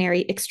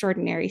ordinary,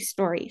 extraordinary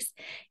stories.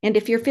 And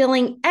if you're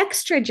feeling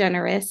extra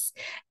generous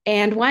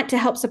and want to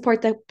help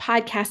support the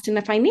podcast in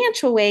a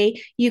financial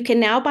way, you can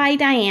now buy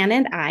Diane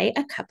and I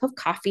a cup of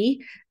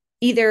coffee,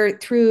 either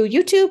through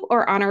YouTube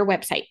or on our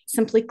website.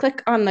 Simply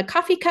click on the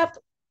coffee cup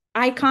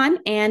icon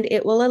and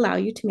it will allow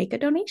you to make a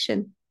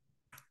donation.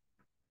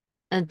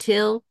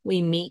 Until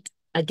we meet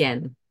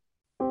again.